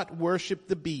had not worshipped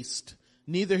the beast,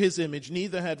 neither his image,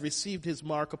 neither had received his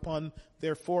mark upon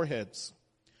their foreheads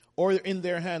or in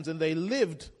their hands. And they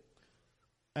lived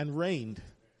and reigned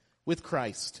with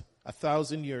Christ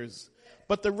 1,000 years.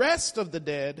 But the rest of the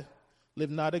dead live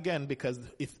not again, because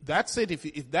if that's it,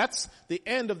 if that's the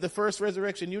end of the first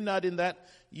resurrection, you're not in that,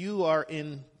 you are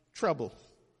in trouble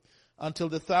until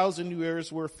the 1,000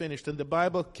 years were finished. And the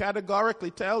Bible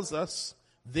categorically tells us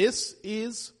this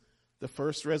is the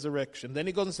first resurrection. Then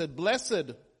he goes and said,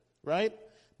 blessed, right?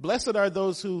 Blessed are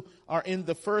those who are in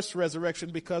the first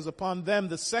resurrection, because upon them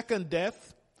the second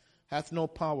death hath no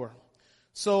power.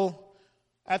 So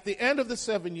at the end of the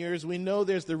 7 years, we know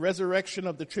there's the resurrection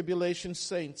of the tribulation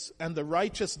saints and the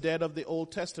righteous dead of the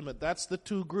Old Testament. That's the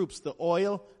two groups, the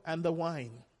oil and the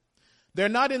wine. They're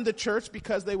not in the church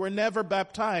because they were never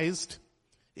baptized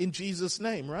in Jesus'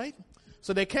 name, right?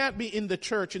 So they can't be in the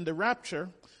church in the rapture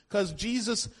because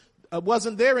Jesus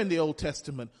wasn't there in the Old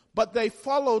Testament. But they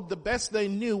followed the best they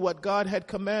knew what God had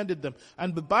commanded them.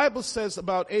 And the Bible says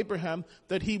about Abraham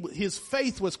that his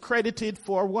faith was credited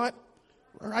for what?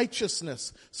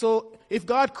 Righteousness. So if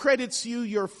God credits you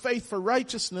your faith for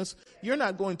righteousness, you're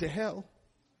not going to hell.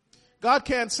 God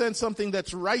can't send something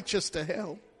that's righteous to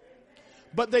hell.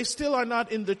 But they still are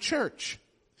not in the church.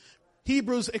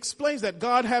 Hebrews explains that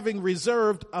God having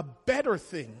reserved a better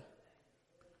thing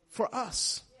for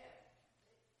us.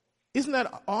 Isn't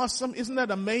that awesome? Isn't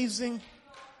that amazing?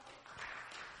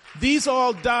 These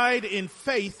all died in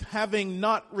faith, having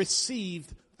not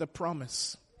received the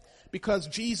promise, because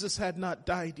Jesus had not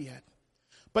died yet.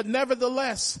 But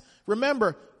nevertheless,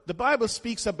 remember, the Bible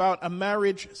speaks about a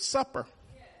marriage supper.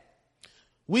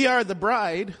 We are the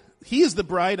bride. He is the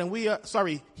bride, and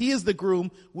he is the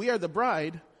groom. We are the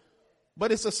bride.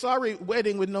 But it's a sorry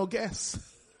wedding with no guests.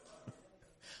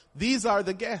 These are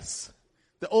the guests.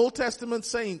 The Old Testament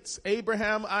saints,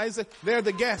 Abraham, Isaac, they're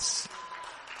the guests.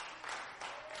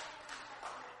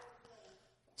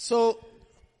 So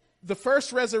the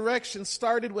first resurrection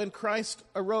started when Christ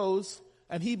arose,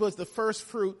 and he was the first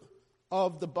fruit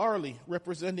of the barley,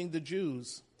 representing the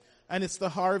Jews. And it's the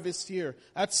harvest year.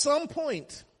 At some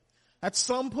point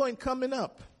coming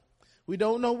up, we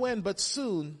don't know when, but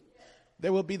soon,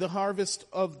 there will be the harvest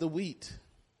of the wheat.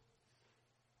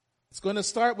 It's going to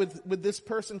start with this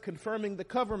person confirming the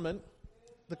covenant,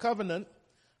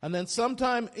 and then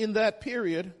sometime in that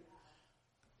period,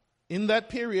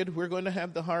 we're going to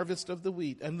have the harvest of the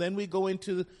wheat. And then we go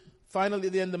into, finally,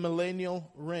 the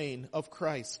millennial reign of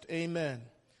Christ. Amen.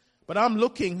 But I'm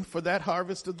looking for that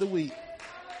harvest of the wheat.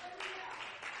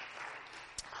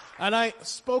 And I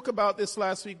spoke about this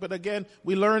last week, but again,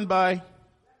 we learn by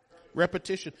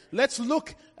repetition. Let's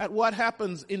look at what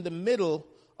happens in the middle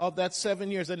of that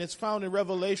 7 years. And it's found in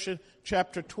Revelation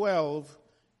chapter 12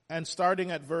 and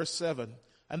starting at verse 7.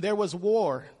 And there was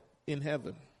war in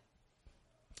heaven.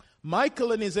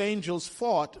 Michael and his angels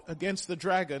fought against the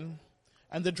dragon,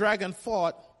 and the dragon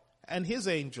fought and his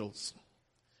angels,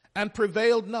 and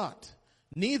prevailed not.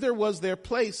 Neither was their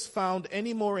place found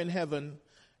any more in heaven,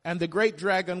 and the great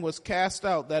dragon was cast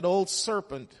out, that old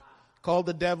serpent called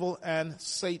the devil and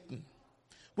Satan,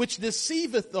 which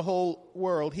deceiveth the whole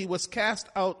world. He was cast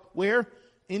out where?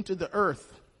 Into the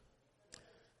earth.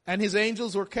 And his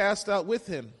angels were cast out with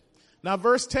him. Now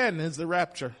verse 10 is the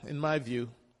rapture, in my view.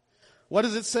 What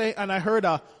does it say? And I heard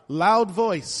a loud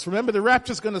voice. Remember, the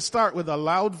rapture is going to start with a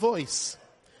loud voice.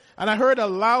 And I heard a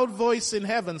loud voice in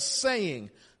heaven saying,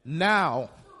 now.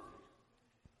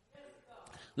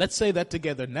 Let's say that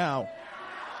together. Now.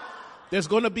 There's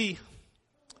going to be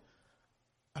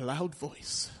a loud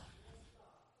voice.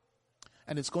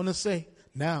 And it's going to say,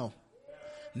 now.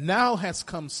 Now has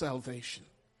come salvation.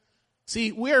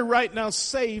 See, we're right now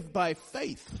saved by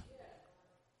faith.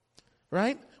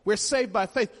 Right? We're saved by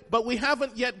faith. But we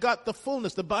haven't yet got the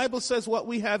fullness. The Bible says what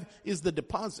we have is the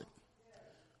deposit.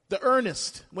 The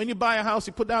earnest. When you buy a house,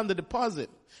 you put down the deposit.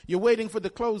 You're waiting for the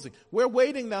closing. We're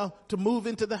waiting now to move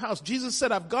into the house. Jesus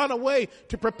said, I've gone away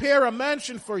to prepare a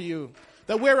mansion for you,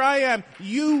 that where I am,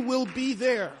 you will be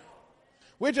there.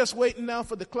 We're just waiting now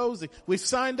for the closing. We've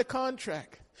signed the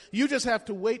contract. You just have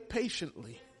to wait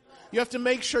patiently. You have to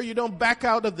make sure you don't back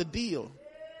out of the deal.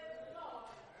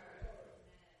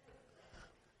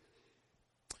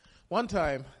 One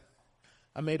time,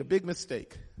 I made a big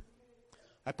mistake.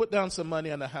 I put down some money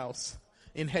on a house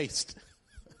in haste.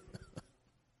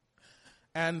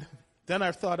 And then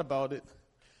I thought about it.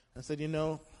 I said,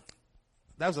 that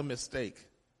was a mistake.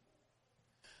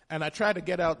 And I tried to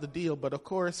get out the deal, but of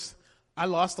course, I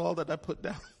lost all that I put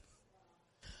down.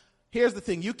 Here's the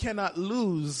thing. You cannot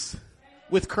lose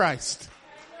with Christ.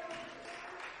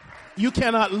 You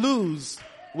cannot lose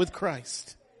with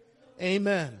Christ.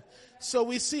 Amen. So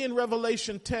we see in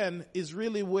Revelation 10 is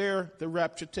really where the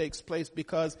rapture takes place,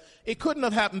 because it couldn't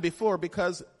have happened before,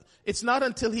 because it's not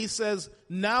until he says,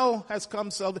 now has come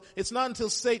salvation. It's not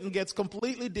until Satan gets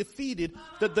completely defeated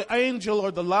that the angel or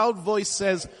the loud voice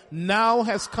says, now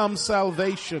has come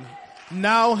salvation.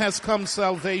 Now has come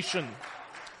salvation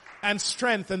and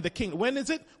strength and the kingdom. When is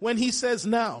it? When he says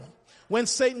now. When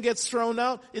Satan gets thrown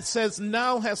out, it says,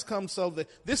 now has come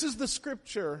salvation. This is the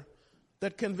scripture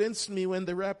that convinced me when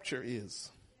the rapture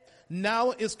is.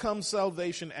 Now is come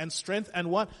salvation and strength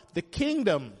and what? The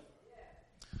kingdom.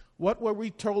 What were we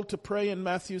told to pray in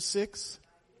Matthew 6?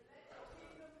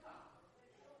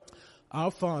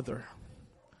 Our Father,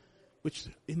 which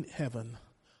in heaven,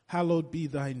 hallowed be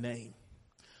thy name.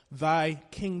 Thy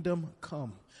kingdom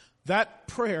come. That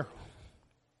prayer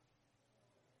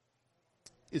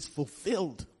is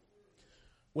fulfilled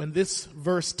when this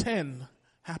verse 10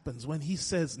 happens, when he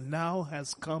says, now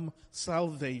has come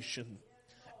salvation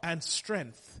and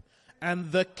strength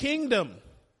and the kingdom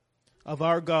of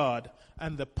our God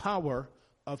and the power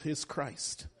of his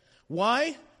Christ.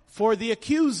 Why? For the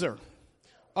accuser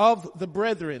of the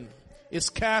brethren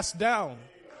is cast down,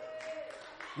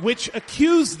 which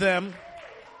accused them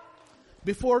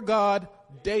before God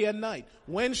day and night.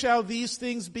 When shall these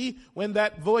things be? When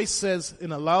that voice says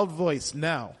in a loud voice,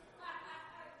 now.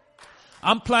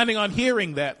 I'm planning on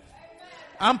hearing that.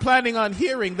 I'm planning on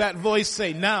hearing that voice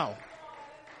say, now.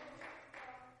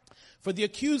 For the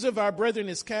accuser of our brethren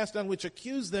is cast down, which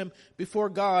accused them before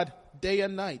God day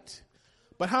and night.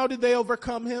 But how did they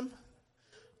overcome him?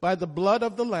 By the blood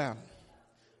of the Lamb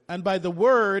and by the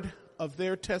word of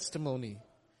their testimony.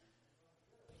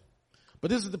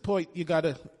 But this is the point you got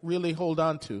to really hold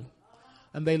on to.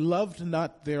 And they loved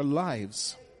not their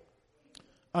lives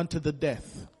unto the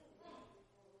death.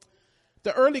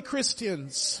 The early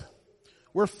Christians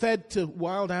were fed to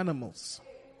wild animals.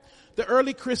 The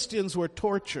early Christians were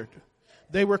tortured.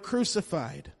 They were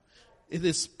crucified. It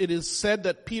is said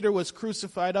that Peter was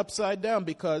crucified upside down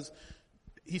because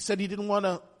he said he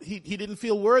didn't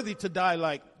feel worthy to die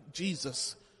like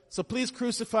Jesus. So please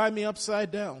crucify me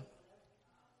upside down.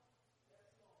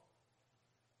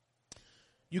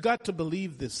 You got to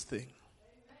believe this thing.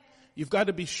 You've got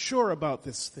to be sure about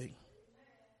this thing.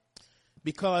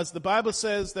 Because the Bible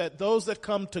says that those that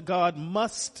come to God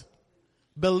must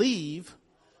believe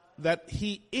that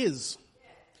he is.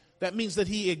 That means that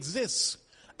he exists.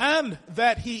 And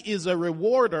that he is a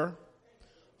rewarder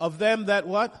of them that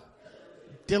what?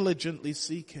 Diligently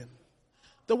seek him.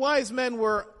 The wise men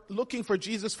were looking for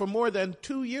Jesus for more than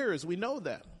 2 years. We know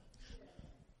that.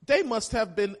 They must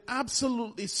have been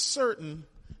absolutely certain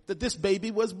that this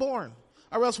baby was born.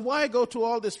 Or else why go to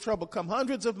all this trouble? Come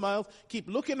hundreds of miles, keep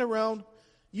looking around.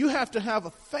 You have to have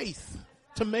a faith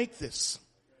to make this.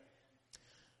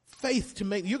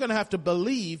 You're going to have to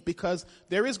believe, because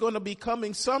there is going to be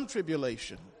coming some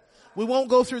tribulation. We won't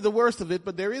go through the worst of it,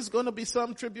 but there is going to be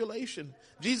some tribulation.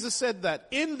 Jesus said that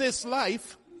in this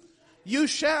life, you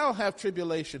shall have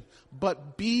tribulation,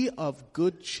 but be of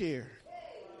good cheer.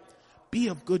 Be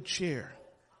of good cheer.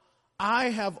 I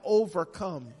have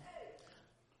overcome.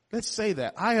 Let's say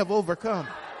that. I have overcome.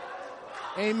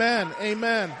 Amen.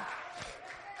 Amen.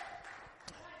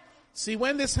 See,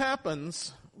 when this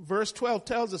happens, verse 12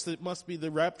 tells us that it must be the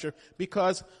rapture,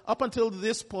 because up until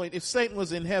this point, if Satan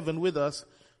was in heaven with us,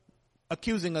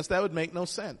 accusing us, that would make no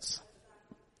sense.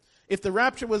 If the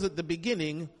rapture was at the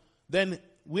beginning, then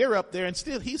we're up there and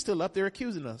he's still up there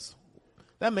accusing us.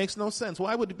 That makes no sense.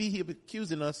 Why would he be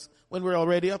accusing us when we're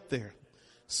already up there?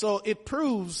 So it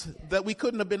proves that we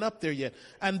couldn't have been up there yet.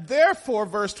 And therefore,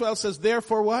 verse 12 says,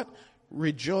 therefore what?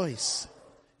 Rejoice,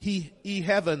 ye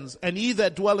heavens, and ye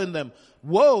that dwell in them.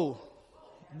 Woe,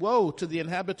 woe to the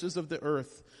inhabitants of the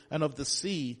earth and of the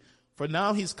sea, for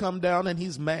now he's come down and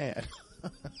he's mad.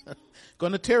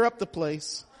 Going to tear up the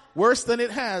place. Worse than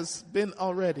it has been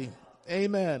already.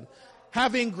 Amen.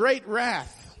 Having great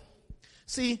wrath.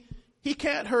 See, he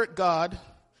can't hurt God.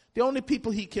 The only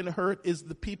people he can hurt is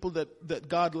the people that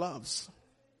God loves.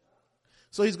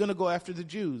 So he's going to go after the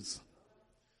Jews.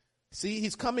 See,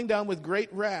 he's coming down with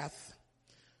great wrath.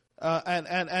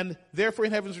 And therefore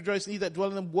in heavens rejoice, and ye that dwell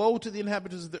in them. Woe to the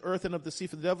inhabitants of the earth and of the sea,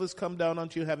 for the devil is come down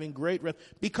unto you having great wrath,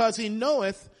 because he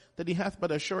knoweth that he hath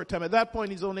but a short time. At that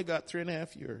point he's only got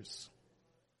 3.5 years.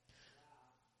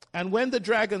 And when the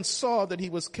dragon saw that he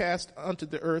was cast unto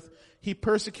the earth, he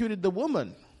persecuted the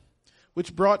woman,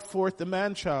 which brought forth the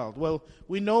man-child. Well,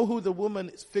 we know who the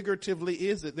woman figuratively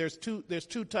is. There's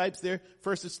two types there.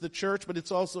 First, it's the church, but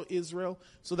it's also Israel.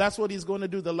 So that's what he's going to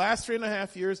do. The last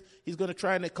 3.5 years, he's going to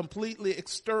try and completely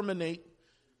exterminate.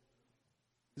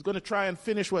 He's going to try and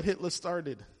finish what Hitler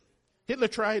started. Hitler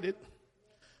tried it.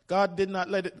 God did not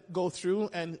let it go through,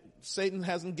 and Satan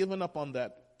hasn't given up on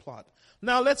that plot.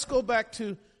 Now let's go back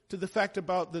to the fact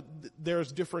about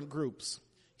there's different groups.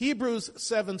 Hebrews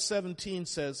 7:17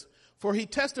 says, for he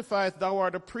testifieth, thou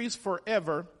art a priest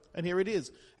forever, and here it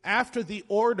is, after the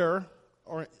order,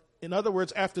 or in other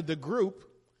words, after the group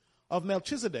of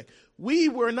Melchizedek. We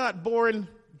were not born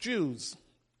Jews.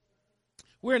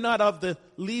 We're not of the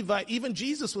Levite. Even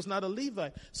Jesus was not a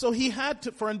Levite. So he had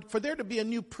to, for there to be a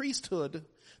new priesthood,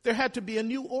 there had to be a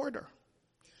new order.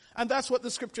 And that's what the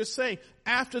scriptures say,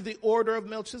 after the order of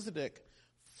Melchizedek.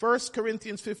 1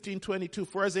 Corinthians 15:22,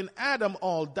 for as in Adam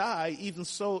all die, even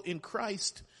so in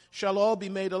Christ shall all be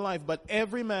made alive, but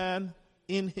every man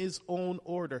in his own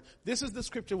order. This is the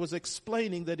scripture was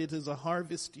explaining that it is a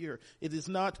harvest year. It is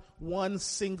not one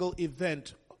single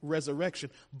event, resurrection,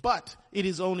 but it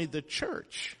is only the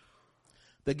church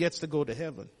that gets to go to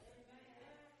heaven.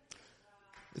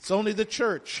 It's only the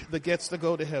church that gets to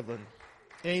go to heaven.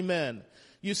 Amen.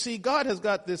 You see, God has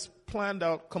got this planned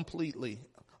out completely.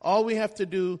 All we have to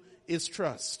do is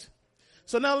trust.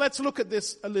 So now let's look at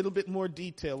this a little bit more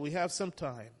detail. We have some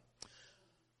time.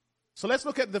 So let's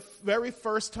look at the very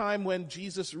first time when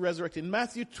Jesus resurrected. In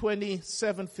Matthew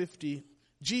 27:50,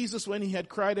 Jesus, when he had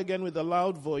cried again with a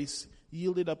loud voice,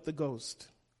 yielded up the ghost.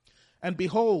 And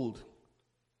behold,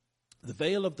 the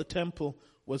veil of the temple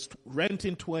was rent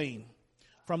in twain,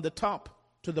 from the top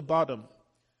to the bottom.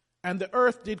 And the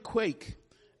earth did quake,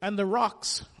 and the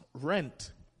rocks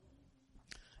rent.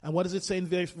 And what does it say in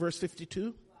verse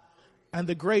 52? And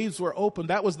the graves were opened.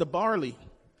 That was the barley.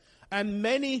 And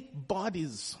many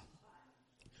bodies.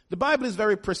 The Bible is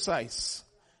very precise.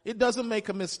 It doesn't make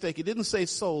a mistake. It didn't say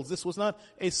souls. This was not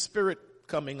a spirit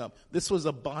coming up. This was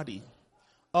a body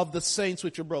of the saints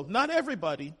which were broken. Not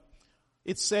everybody.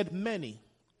 It said many.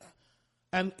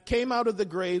 And came out of the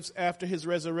graves after his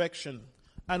resurrection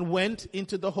and went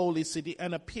into the holy city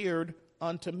and appeared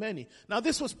unto many. Now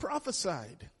this was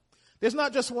prophesied. There's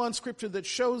not just one scripture that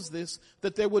shows this,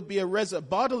 that there would be a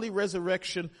bodily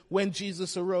resurrection when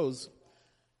Jesus arose.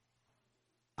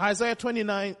 Isaiah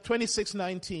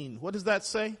 26:19. What does that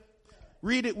say?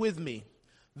 Read it with me.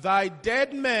 Thy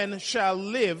dead men shall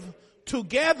live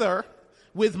together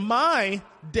with my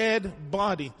dead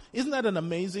body. Isn't that an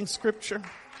amazing scripture?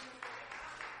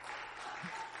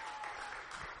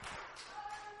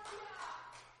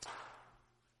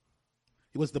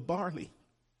 It was the barley.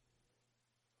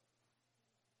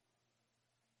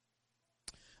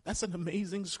 That's an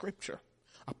amazing scripture.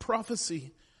 A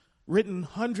prophecy written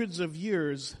hundreds of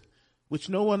years, which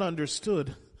no one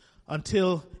understood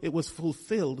until it was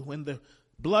fulfilled. When the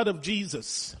blood of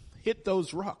Jesus hit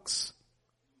those rocks,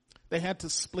 they had to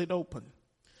split open.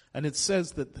 And it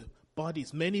says that the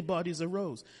bodies, many bodies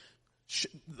arose.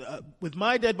 With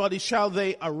my dead body shall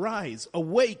they arise.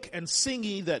 Awake and sing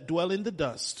ye that dwell in the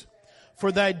dust.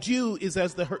 For thy dew is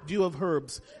as the dew of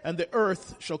herbs, and the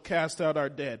earth shall cast out our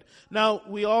dead. Now,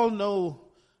 we all know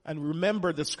and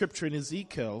remember the scripture in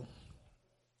Ezekiel.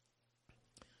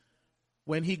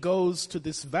 When he goes to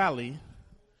this valley,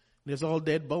 there's all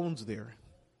dead bones there.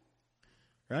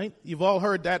 Right? You've all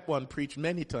heard that one preached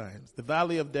many times. The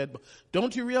valley of dead bones.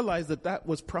 Don't you realize that that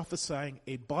was prophesying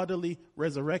a bodily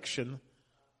resurrection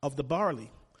of the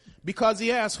barley? Because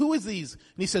he asked, who is these?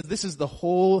 And he says, this is the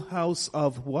whole house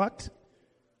of what?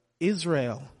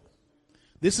 Israel.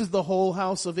 This is the whole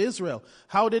house of Israel.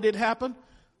 How did it happen?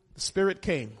 The Spirit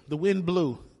came. The wind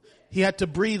blew. He had to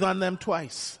breathe on them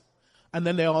twice. And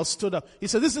then they all stood up. He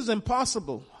said, this is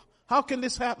impossible. How can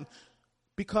this happen?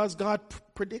 Because God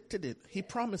predicted it. He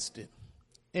promised it.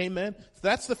 Amen. So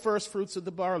that's the first fruits of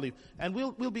the barley. And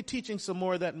we'll be teaching some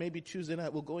more of that maybe Tuesday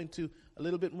night. We'll go into a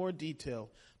little bit more detail.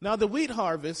 Now the wheat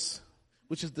harvest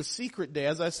which is the secret day.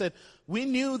 As I said, we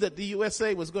knew that the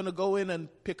USA was going to go in and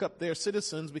pick up their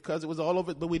citizens because it was all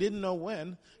over, but we didn't know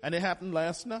when, and it happened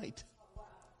last night.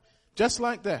 Just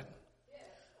like that.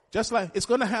 Just like, it's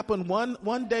going to happen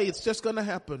one day, it's just going to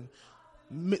happen.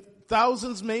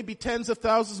 Thousands, maybe tens of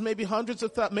thousands, maybe hundreds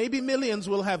of thousands, maybe millions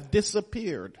will have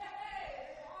disappeared.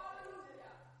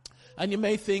 And you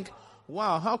may think,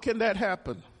 wow, how can that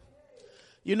happen?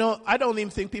 You know, I don't even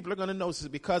think people are going to notice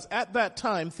it, because at that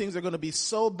time, things are going to be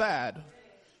so bad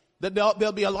that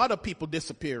there'll be a lot of people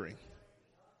disappearing.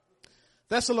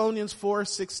 Thessalonians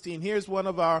 4:16. Here's one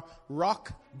of our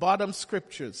rock bottom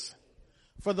scriptures.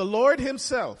 For the Lord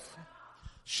himself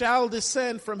shall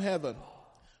descend from heaven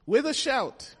with a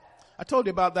shout. I told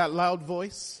you about that loud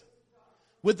voice.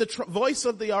 With the voice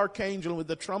of the archangel, with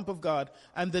the trump of God,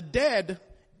 and the dead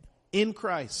in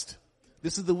Christ.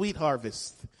 This is the wheat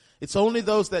harvest. It's only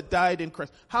those that died in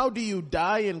Christ. How do you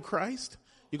die in Christ?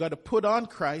 You got to put on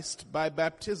Christ by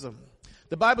baptism.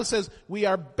 The Bible says we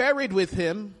are buried with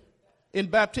him in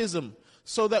baptism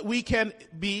so that we can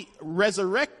be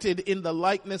resurrected in the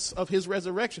likeness of his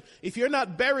resurrection. If you're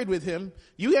not buried with him,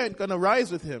 you ain't going to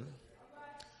rise with him.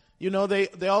 You know,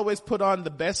 they always put on the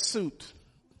best suit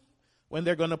when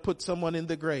they're going to put someone in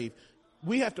the grave.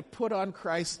 We have to put on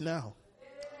Christ now.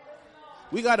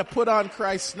 We got to put on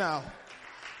Christ now.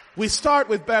 We start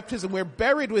with baptism. We're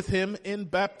buried with him in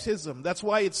baptism. That's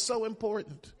why it's so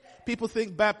important. People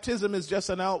think baptism is just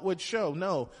an outward show.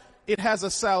 No, it has a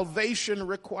salvation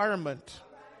requirement.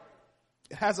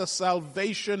 It has a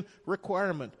salvation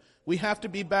requirement. We have to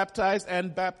be baptized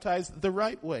and baptized the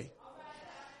right way.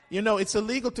 You know, it's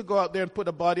illegal to go out there and put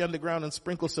a body on the ground and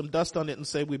sprinkle some dust on it and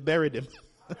say we buried him.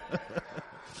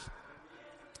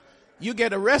 You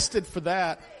get arrested for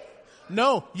that.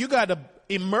 No, you got to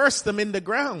immerse them in the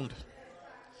ground.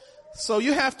 So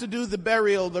you have to do the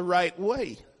burial the right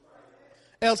way.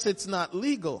 Else it's not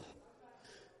legal.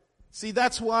 See,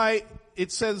 that's why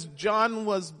it says John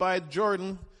was by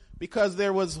Jordan, because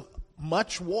there was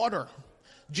much water.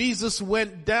 Jesus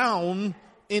went down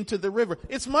into the river.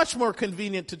 It's much more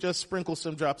convenient to just sprinkle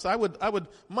some drops. I would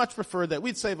much prefer that.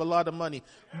 We'd save a lot of money.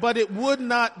 But it would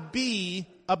not be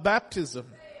a baptism.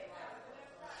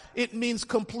 It means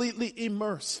completely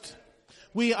immersed.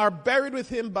 We are buried with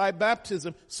him by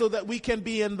baptism so that we can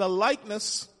be in the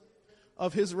likeness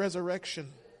of his resurrection.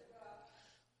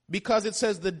 Because it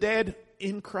says the dead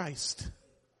in Christ.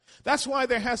 That's why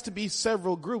there has to be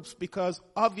several groups, because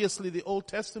obviously the Old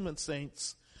Testament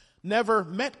saints never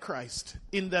met Christ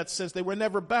in that sense. They were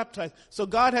never baptized. So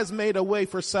God has made a way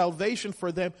for salvation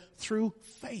for them through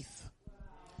faith.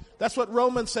 That's what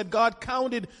Romans said. God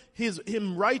counted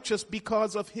him righteous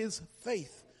because of his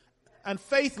faith. And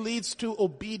faith leads to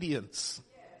obedience.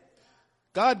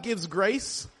 God gives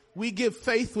grace. We give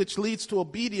faith, which leads to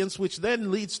obedience, which then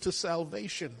leads to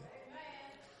salvation.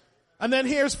 And then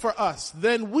here's for us.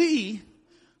 Then we,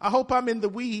 I hope I'm in the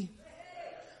we,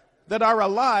 that are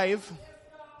alive.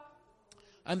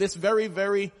 And this very,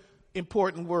 very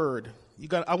important word.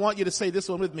 I want you to say this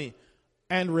one with me.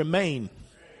 And remain.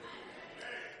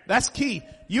 That's key.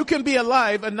 You can be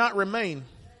alive and not remain.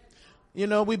 You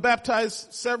know, we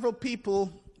baptized several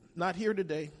people, not here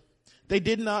today. They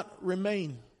did not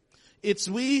remain. It's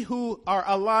we who are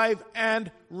alive and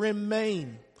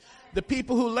remain. The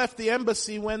people who left the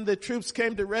embassy when the troops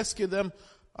came to rescue them,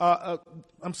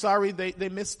 I'm sorry, they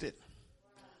missed it.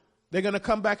 They're going to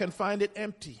come back and find it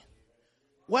empty.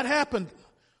 What happened?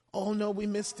 Oh no, we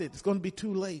missed it. It's going to be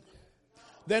too late.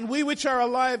 Then we which are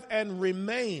alive and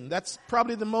remain. That's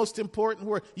probably the most important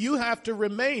word. You have to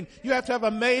remain. You have to have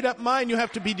a made up mind. You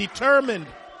have to be determined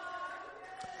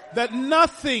that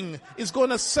nothing is going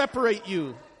to separate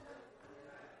you.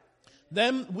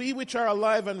 Then we which are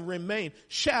alive and remain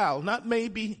shall, not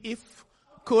maybe, if,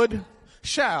 could,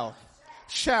 shall.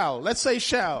 Let's say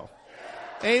shall.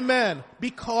 Amen. Be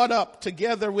caught up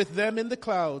together with them in the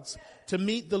clouds to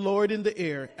meet the Lord in the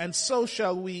air. And so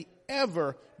shall we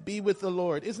ever be with the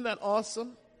Lord. Isn't that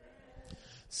awesome?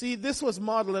 See, this was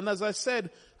modeled, and as I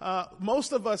said,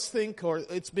 most of us think, or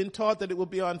it's been taught that it will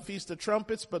be on Feast of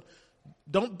Trumpets, but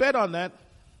don't bet on that.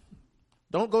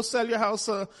 Don't go sell your house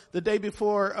the day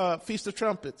before Feast of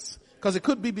Trumpets, because it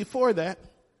could be before that.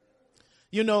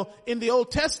 You know, in the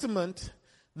Old Testament,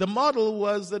 the model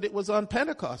was that it was on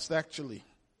Pentecost, actually.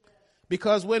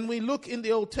 Because when we look in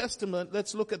the Old Testament,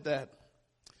 let's look at that.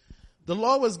 The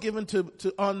law was given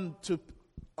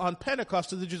on Pentecost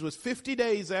to the Jews. It was 50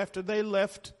 days after they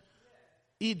left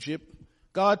Egypt.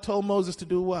 God told Moses to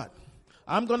do what?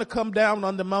 I'm going to come down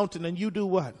on the mountain and you do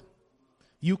what?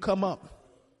 You come up.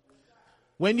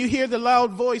 When you hear the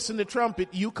loud voice in the trumpet,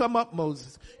 you come up,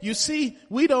 Moses. You see,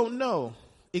 we don't know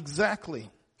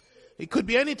exactly. It could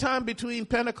be any time between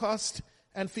Pentecost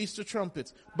and Feast of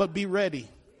Trumpets, but be ready.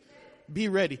 Be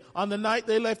ready. On the night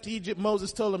they left Egypt,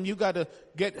 Moses told them, you got to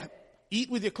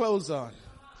eat with your clothes on.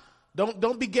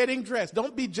 Don't be getting dressed.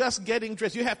 Don't be just getting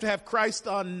dressed. You have to have Christ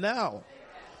on now.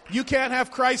 You can't have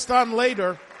Christ on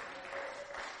later.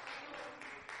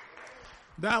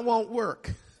 That won't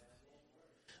work.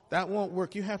 That won't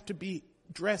work. You have to be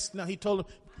dressed now. He told them,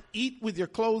 eat with your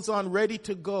clothes on, ready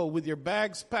to go, with your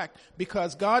bags packed,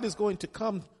 because God is going to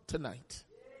come tonight.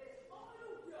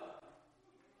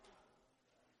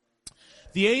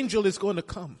 The angel is going to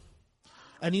come,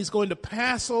 and he's going to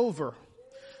pass over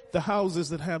the houses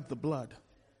that have the blood.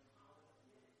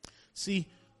 See,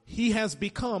 he has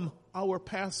become our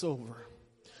Passover.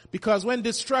 Because when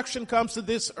destruction comes to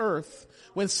this earth,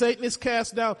 when Satan is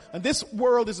cast down, and this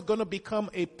world is going to become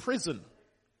a prison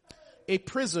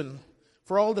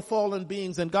for all the fallen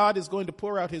beings, and God is going to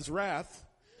pour out his wrath,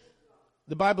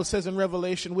 the Bible says in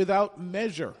Revelation, without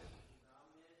measure.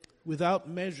 Without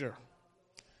measure.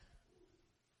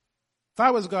 If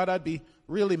I was God, I'd be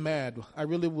really mad. I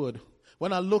really would.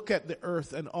 When I look at the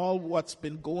earth and all what's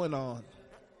been going on,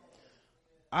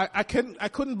 I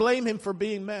couldn't blame him for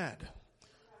being mad,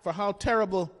 for how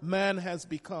terrible man has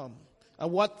become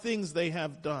and what things they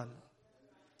have done.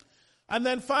 And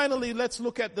then finally, let's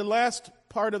look at the last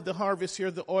part of the harvest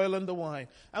here, the oil and the wine.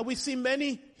 And we see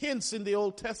many hints in the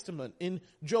Old Testament, in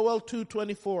Joel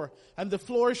 2:24. And the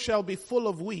floors shall be full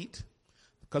of wheat,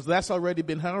 because that's already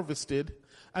been harvested.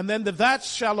 And then the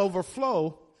vats shall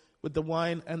overflow with the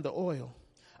wine and the oil.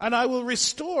 And I will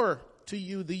restore to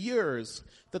you the years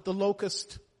that the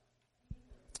locust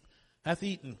hath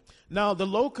eaten. Now the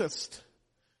locust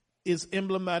is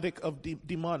emblematic of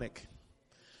demonic.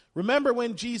 Remember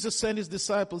when Jesus sent his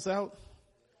disciples out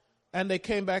and they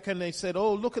came back and they said,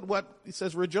 oh, look at what, he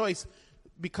says, rejoice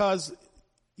because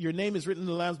your name is written in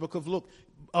the Lamb's book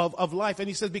of life. And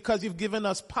he says, because you've given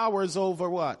us powers over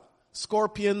what?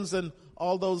 Scorpions and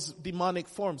all those demonic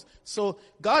forms. So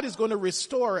God is going to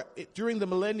restore during the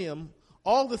millennium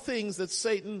all the things that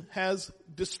Satan has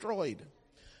destroyed.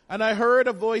 And I heard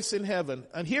a voice in heaven,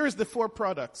 and here is the four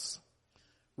products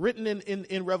written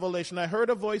in Revelation. I heard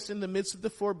a voice in the midst of the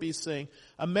four beasts saying,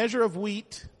 a measure of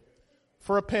wheat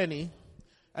for a penny,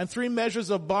 and 3 measures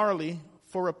of barley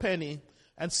for a penny,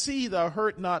 and see thou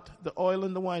hurt not the oil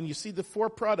and the wine. You see the 4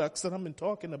 products that I've been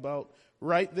talking about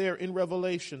right there in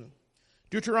Revelation.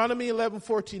 Deuteronomy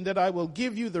 11:14, that I will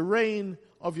give you the rain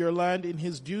of your land in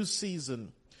his due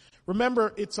season.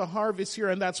 Remember, it's a harvest here,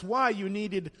 and that's why you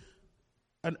needed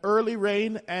an early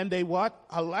rain and a what?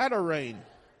 A latter rain.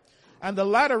 And the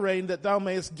latter rain, that thou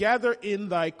mayest gather in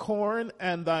thy corn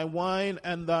and thy wine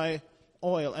and thy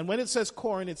oil. And when it says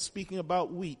corn, it's speaking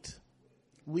about wheat.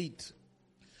 Wheat.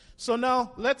 So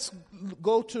now let's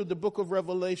go to the book of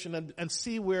Revelation and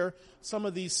see where some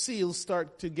of these seals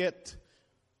start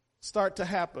to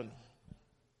happen.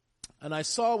 And I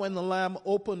saw when the Lamb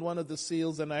opened one of the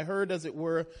seals, and I heard, as it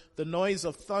were, the noise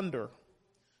of thunder.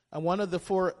 And one of the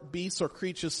 4 beasts or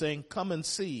creatures saying, come and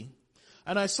see.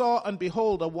 And I saw, and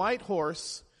behold, a white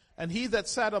horse, and he that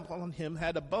sat upon him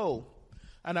had a bow,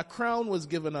 and a crown was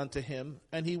given unto him,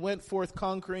 and he went forth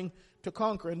conquering to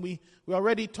conquer. And we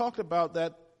already talked about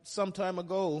that some time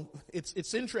ago.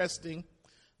 It's interesting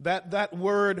that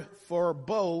word for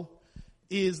bow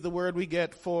is the word we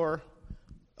get for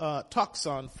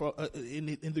toxon,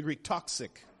 in the Greek,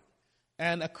 toxic.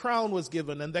 And a crown was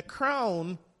given, and the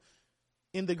crown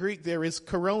in the Greek there is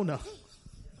corona.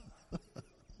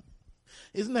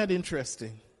 Isn't that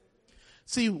interesting?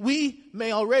 See, we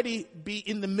may already be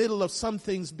in the middle of some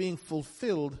things being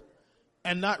fulfilled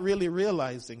and not really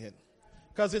realizing it.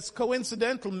 Because it's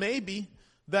coincidental maybe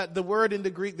that the word in the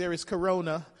Greek there is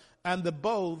corona, and the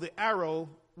bow, the arrow,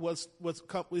 is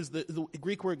the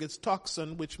Greek word is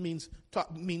toxin, which means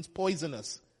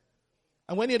poisonous.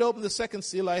 And when he had opened the second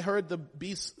seal, I heard the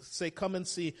beast say, come and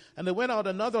see. And there went out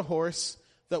another horse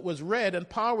that was red, and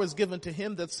power was given to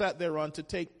him that sat thereon to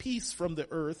take peace from the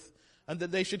earth, and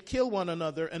that they should kill one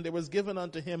another, and there was given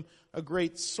unto him a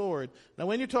great sword. Now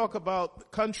when you talk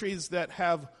about countries that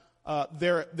have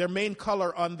their main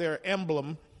color on their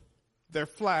emblem, their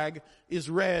flag, is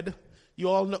red, you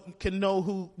all can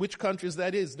know which countries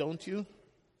that is, don't you?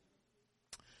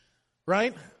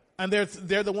 Right? And they're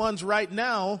the ones right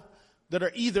now that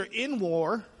are either in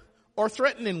war or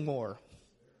threatening war.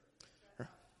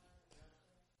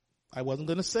 I wasn't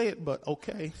going to say it, but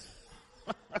okay.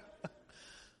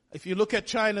 If you look at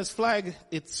China's flag,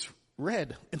 it's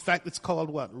red. In fact, it's called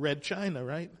what? Red China,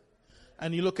 right?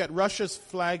 And you look at Russia's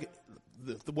flag,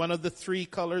 one of the three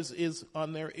colors is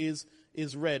on there is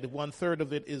red. 1/3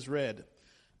 of it is red.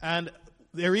 And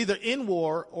they're either in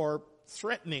war or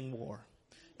threatening war.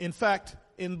 In fact,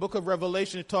 in the book of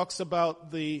Revelation, it talks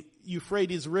about the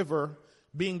Euphrates River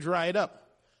being dried up.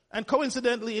 And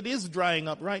coincidentally, it is drying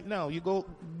up right now. You go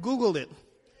Google it.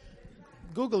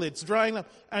 Google it. It's drying up.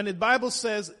 And the Bible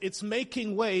says it's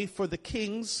making way for the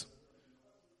kings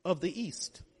of the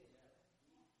east.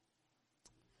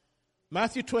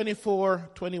 Matthew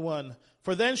 24:21.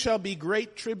 For then shall be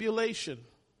great tribulation,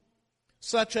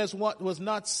 such as what was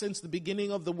not since the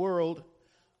beginning of the world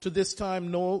to this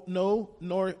time, no,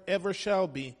 nor ever shall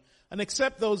be. And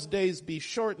except those days be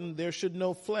shortened, there should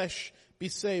no flesh be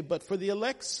saved. But for the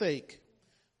elect's sake,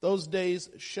 those days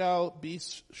shall be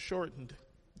shortened.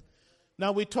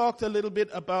 Now, we talked a little bit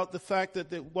about the fact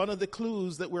that one of the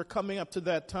clues that we're coming up to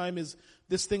that time is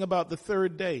this thing about the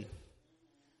third day.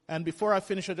 And before I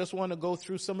finish, I just want to go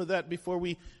through some of that before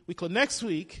we close. Next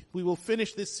week, we will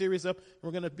finish this series up.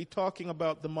 We're going to be talking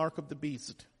about the mark of the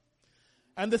beast.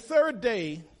 And the third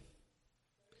day,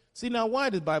 see now why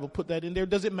did the Bible put that in there?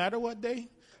 Does it matter what day?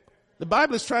 The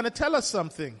Bible is trying to tell us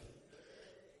something.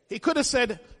 He could have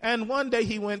said, and one day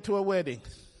he went to a wedding.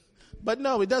 But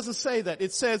no, it doesn't say that.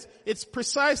 It says, it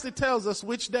precisely tells us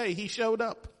which day he showed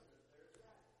up.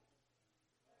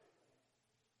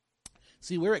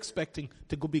 See, we're expecting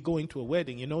to be going to a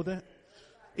wedding, you know that?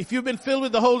 If you've been filled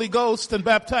with the Holy Ghost and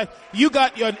baptized, you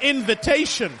got your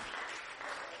invitation.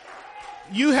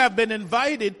 You have been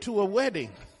invited to a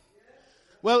wedding.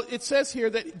 Well, it says here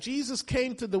that Jesus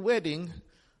came to the wedding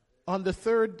on the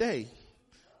third day.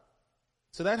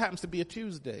 So that happens to be a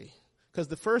Tuesday. Because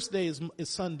the first day is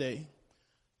Sunday.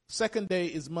 Second day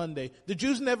is Monday. The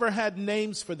Jews never had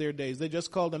names for their days. They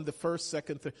just called them the first,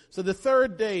 second, third. So the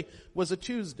third day was a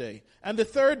Tuesday. And the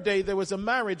third day there was a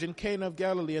marriage in Cana of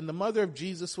Galilee. And the mother of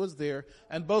Jesus was there.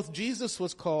 And both Jesus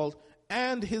was called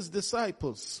and his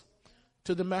disciples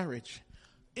to the marriage.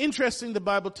 Interesting, the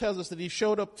Bible tells us that he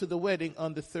showed up to the wedding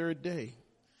on the third day.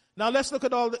 Now let's look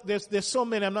at all, there's so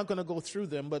many, I'm not going to go through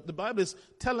them, but the Bible is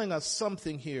telling us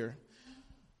something here.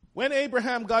 When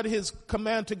Abraham got his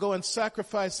command to go and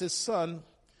sacrifice his son,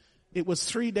 it was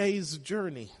 3 days'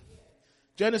 journey.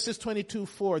 Genesis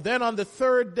 22:4. Then on the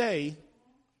third day,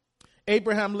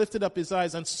 Abraham lifted up his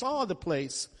eyes and saw the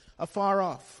place afar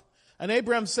off. And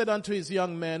Abraham said unto his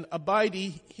young men, abide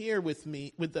ye here with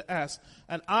me, with the ass,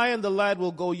 and I and the lad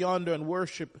will go yonder and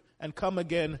worship and come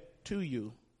again to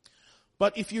you.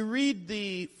 But if you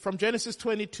read from Genesis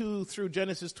 22 through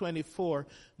Genesis 24,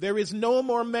 there is no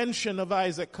more mention of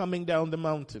Isaac coming down the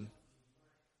mountain.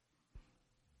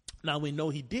 Now we know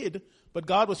he did, but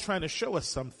God was trying to show us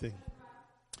something.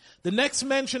 The next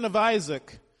mention of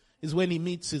Isaac is when he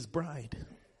meets his bride.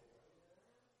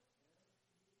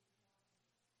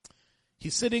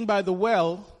 He's sitting by the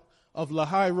well of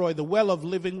Lahai Roi, the well of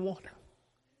living water.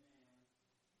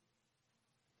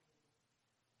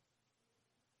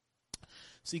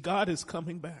 See, God is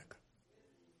coming back.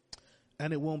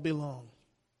 And it won't be long.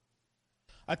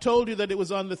 I told you that it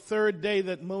was on the third day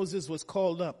that Moses was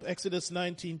called up. Exodus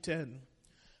 19:10.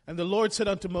 And the Lord said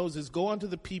unto Moses, go unto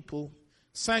the people,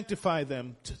 sanctify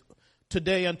them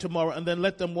today and tomorrow, and then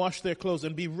let them wash their clothes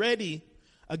and be ready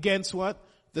against what?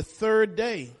 The third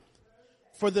day.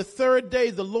 For the third day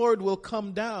the Lord will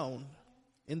come down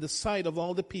in the sight of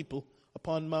all the people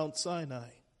upon Mount Sinai.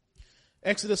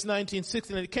 Exodus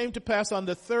 19:16. And it came to pass on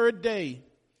the third day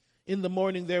in the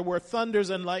morning there were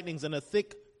thunders and lightnings and a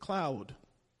thick cloud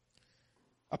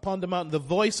upon the mountain, the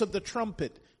voice of the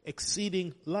trumpet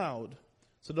exceeding loud,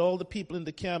 so that all the people in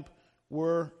the camp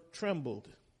were trembled.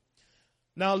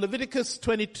 Now Leviticus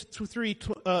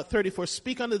 23:34,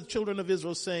 speak unto the children of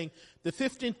Israel, saying, the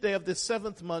 15th day of the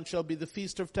 7th month shall be the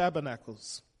Feast of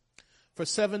Tabernacles, for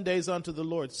 7 days unto the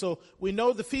Lord. So we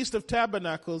know the Feast of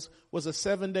Tabernacles was a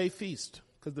 7-day feast,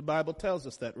 because the Bible tells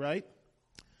us that, right?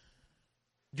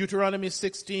 Deuteronomy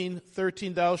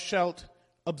 16:13, thou shalt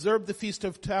observe the Feast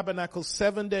of Tabernacles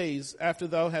 7 days after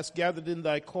thou hast gathered in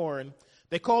thy corn.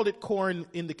 They called it corn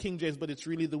in the King James, but it's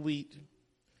really the wheat.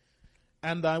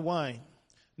 And thy wine.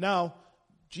 Now,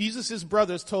 Jesus'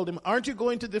 brothers told him, aren't you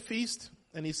going to the feast?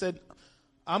 And he said,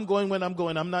 I'm going when I'm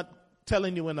going. I'm not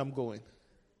telling you when I'm going.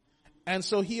 And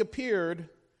so he appeared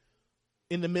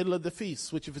in the middle of the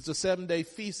feast, which if it's a 7-day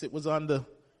feast, it was on the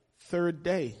third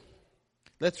day.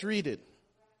 Let's read it.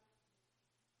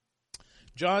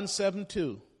 John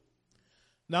 7:2.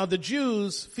 Now the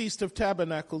Jews' Feast of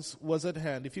Tabernacles was at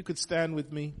hand. If you could stand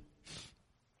with me.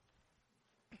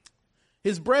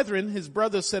 His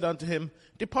brothers said unto him,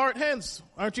 depart hence.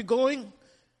 Aren't you going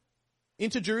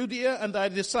into Judea, and thy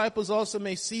disciples also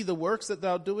may see the works that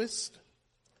thou doest?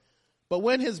 But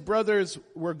when his brothers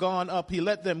were gone up, he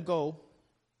let them go,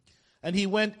 and he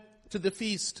went to the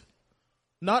feast,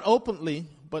 not openly,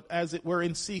 but as it were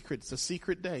in secret. It's a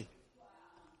secret day.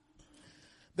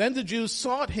 Then the Jews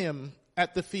sought him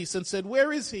at the feast and said,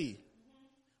 "Where is he?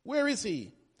 Where is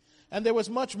he?" And there was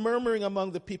much murmuring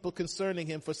among the people concerning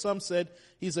him. For some said,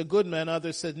 "He's a good man."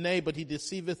 Others said, "Nay, but he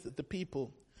deceiveth the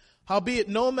people." Howbeit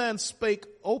no man spake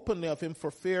openly of him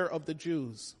for fear of the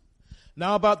Jews.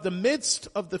 Now about the midst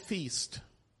of the feast,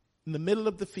 in the middle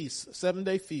of the feast,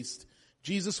 7-day feast,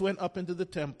 Jesus went up into the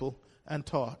temple and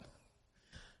taught.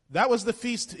 That was the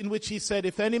feast in which he said,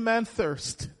 "If any man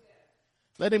thirst,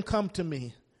 let him come to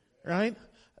me." Right?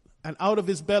 And out of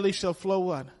his belly shall flow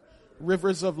what?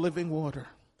 Rivers of living water.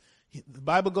 The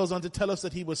Bible goes on to tell us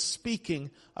that he was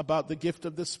speaking about the gift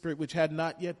of the Spirit, which had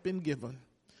not yet been given.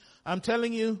 I'm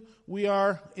telling you, we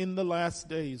are in the last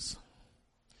days.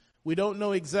 We don't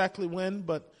know exactly when,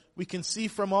 but we can see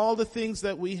from all the things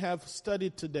that we have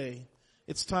studied today,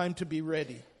 it's time to be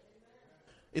ready.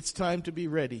 It's time to be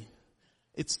ready.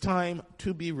 It's time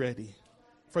to be ready.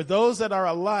 For those that are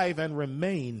alive and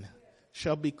remain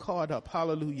shall be caught up.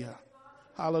 Hallelujah.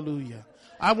 Hallelujah.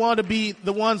 I want to be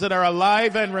the ones that are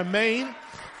alive and remain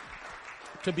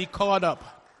to be caught up.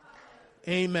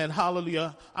 Amen.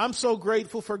 Hallelujah. I'm so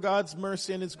grateful for God's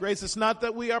mercy and his grace. It's not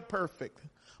that we are perfect,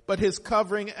 but his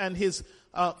covering and his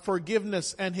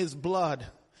forgiveness and his blood.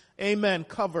 Amen.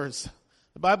 Covers.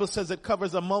 The Bible says it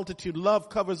covers a multitude. Love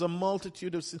covers a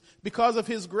multitude of sins. Because of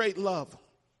his great love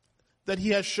that he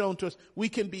has shown to us, we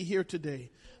can be here today.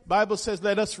 Bible says,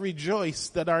 let us rejoice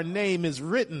that our name is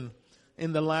written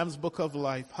in the Lamb's Book of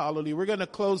Life. Hallelujah. We're going to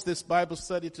close this Bible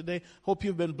study today. Hope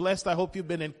you've been blessed. I hope you've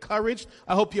been encouraged.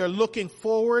 I hope you're looking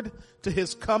forward to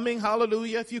his coming.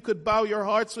 Hallelujah. If you could bow your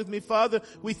hearts with me, Father,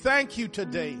 we thank you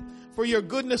today for your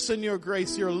goodness and your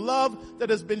grace, your love that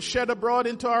has been shed abroad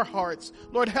into our hearts.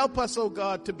 Lord, help us, oh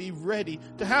God, to be ready,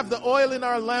 to have the oil in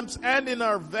our lamps and in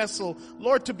our vessel.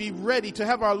 Lord, to be ready, to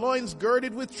have our loins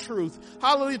girded with truth.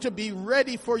 Hallelujah, to be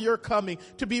ready for your coming,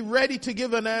 to be ready to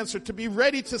give an answer, to be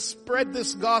ready to spread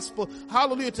this gospel.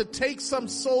 Hallelujah, to take some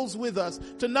souls with us,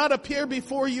 to not appear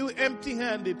before you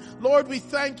empty-handed. Lord, we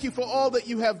thank you for all that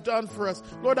you have done for us.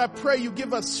 Lord, I pray you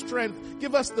give us strength,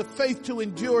 give us the faith to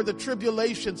endure the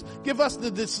tribulations. Give us the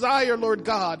desire, Lord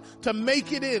God, to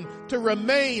make it in, to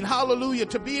remain, hallelujah,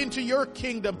 to be into your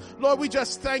kingdom. Lord, we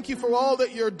just thank you for all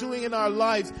that you're doing in our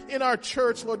lives, in our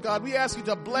church, Lord God. We ask you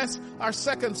to bless our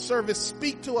second service.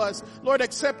 Speak to us. Lord,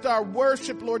 accept our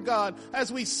worship, Lord God,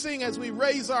 as we sing, as we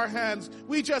raise our hands.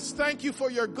 We just thank you for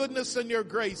your goodness and your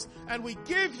grace. And we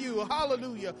give you,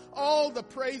 hallelujah, all the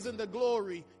praise and the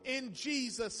glory in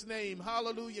Jesus' name.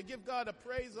 Hallelujah. Give God a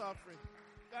praise offering.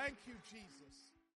 Thank you, Jesus.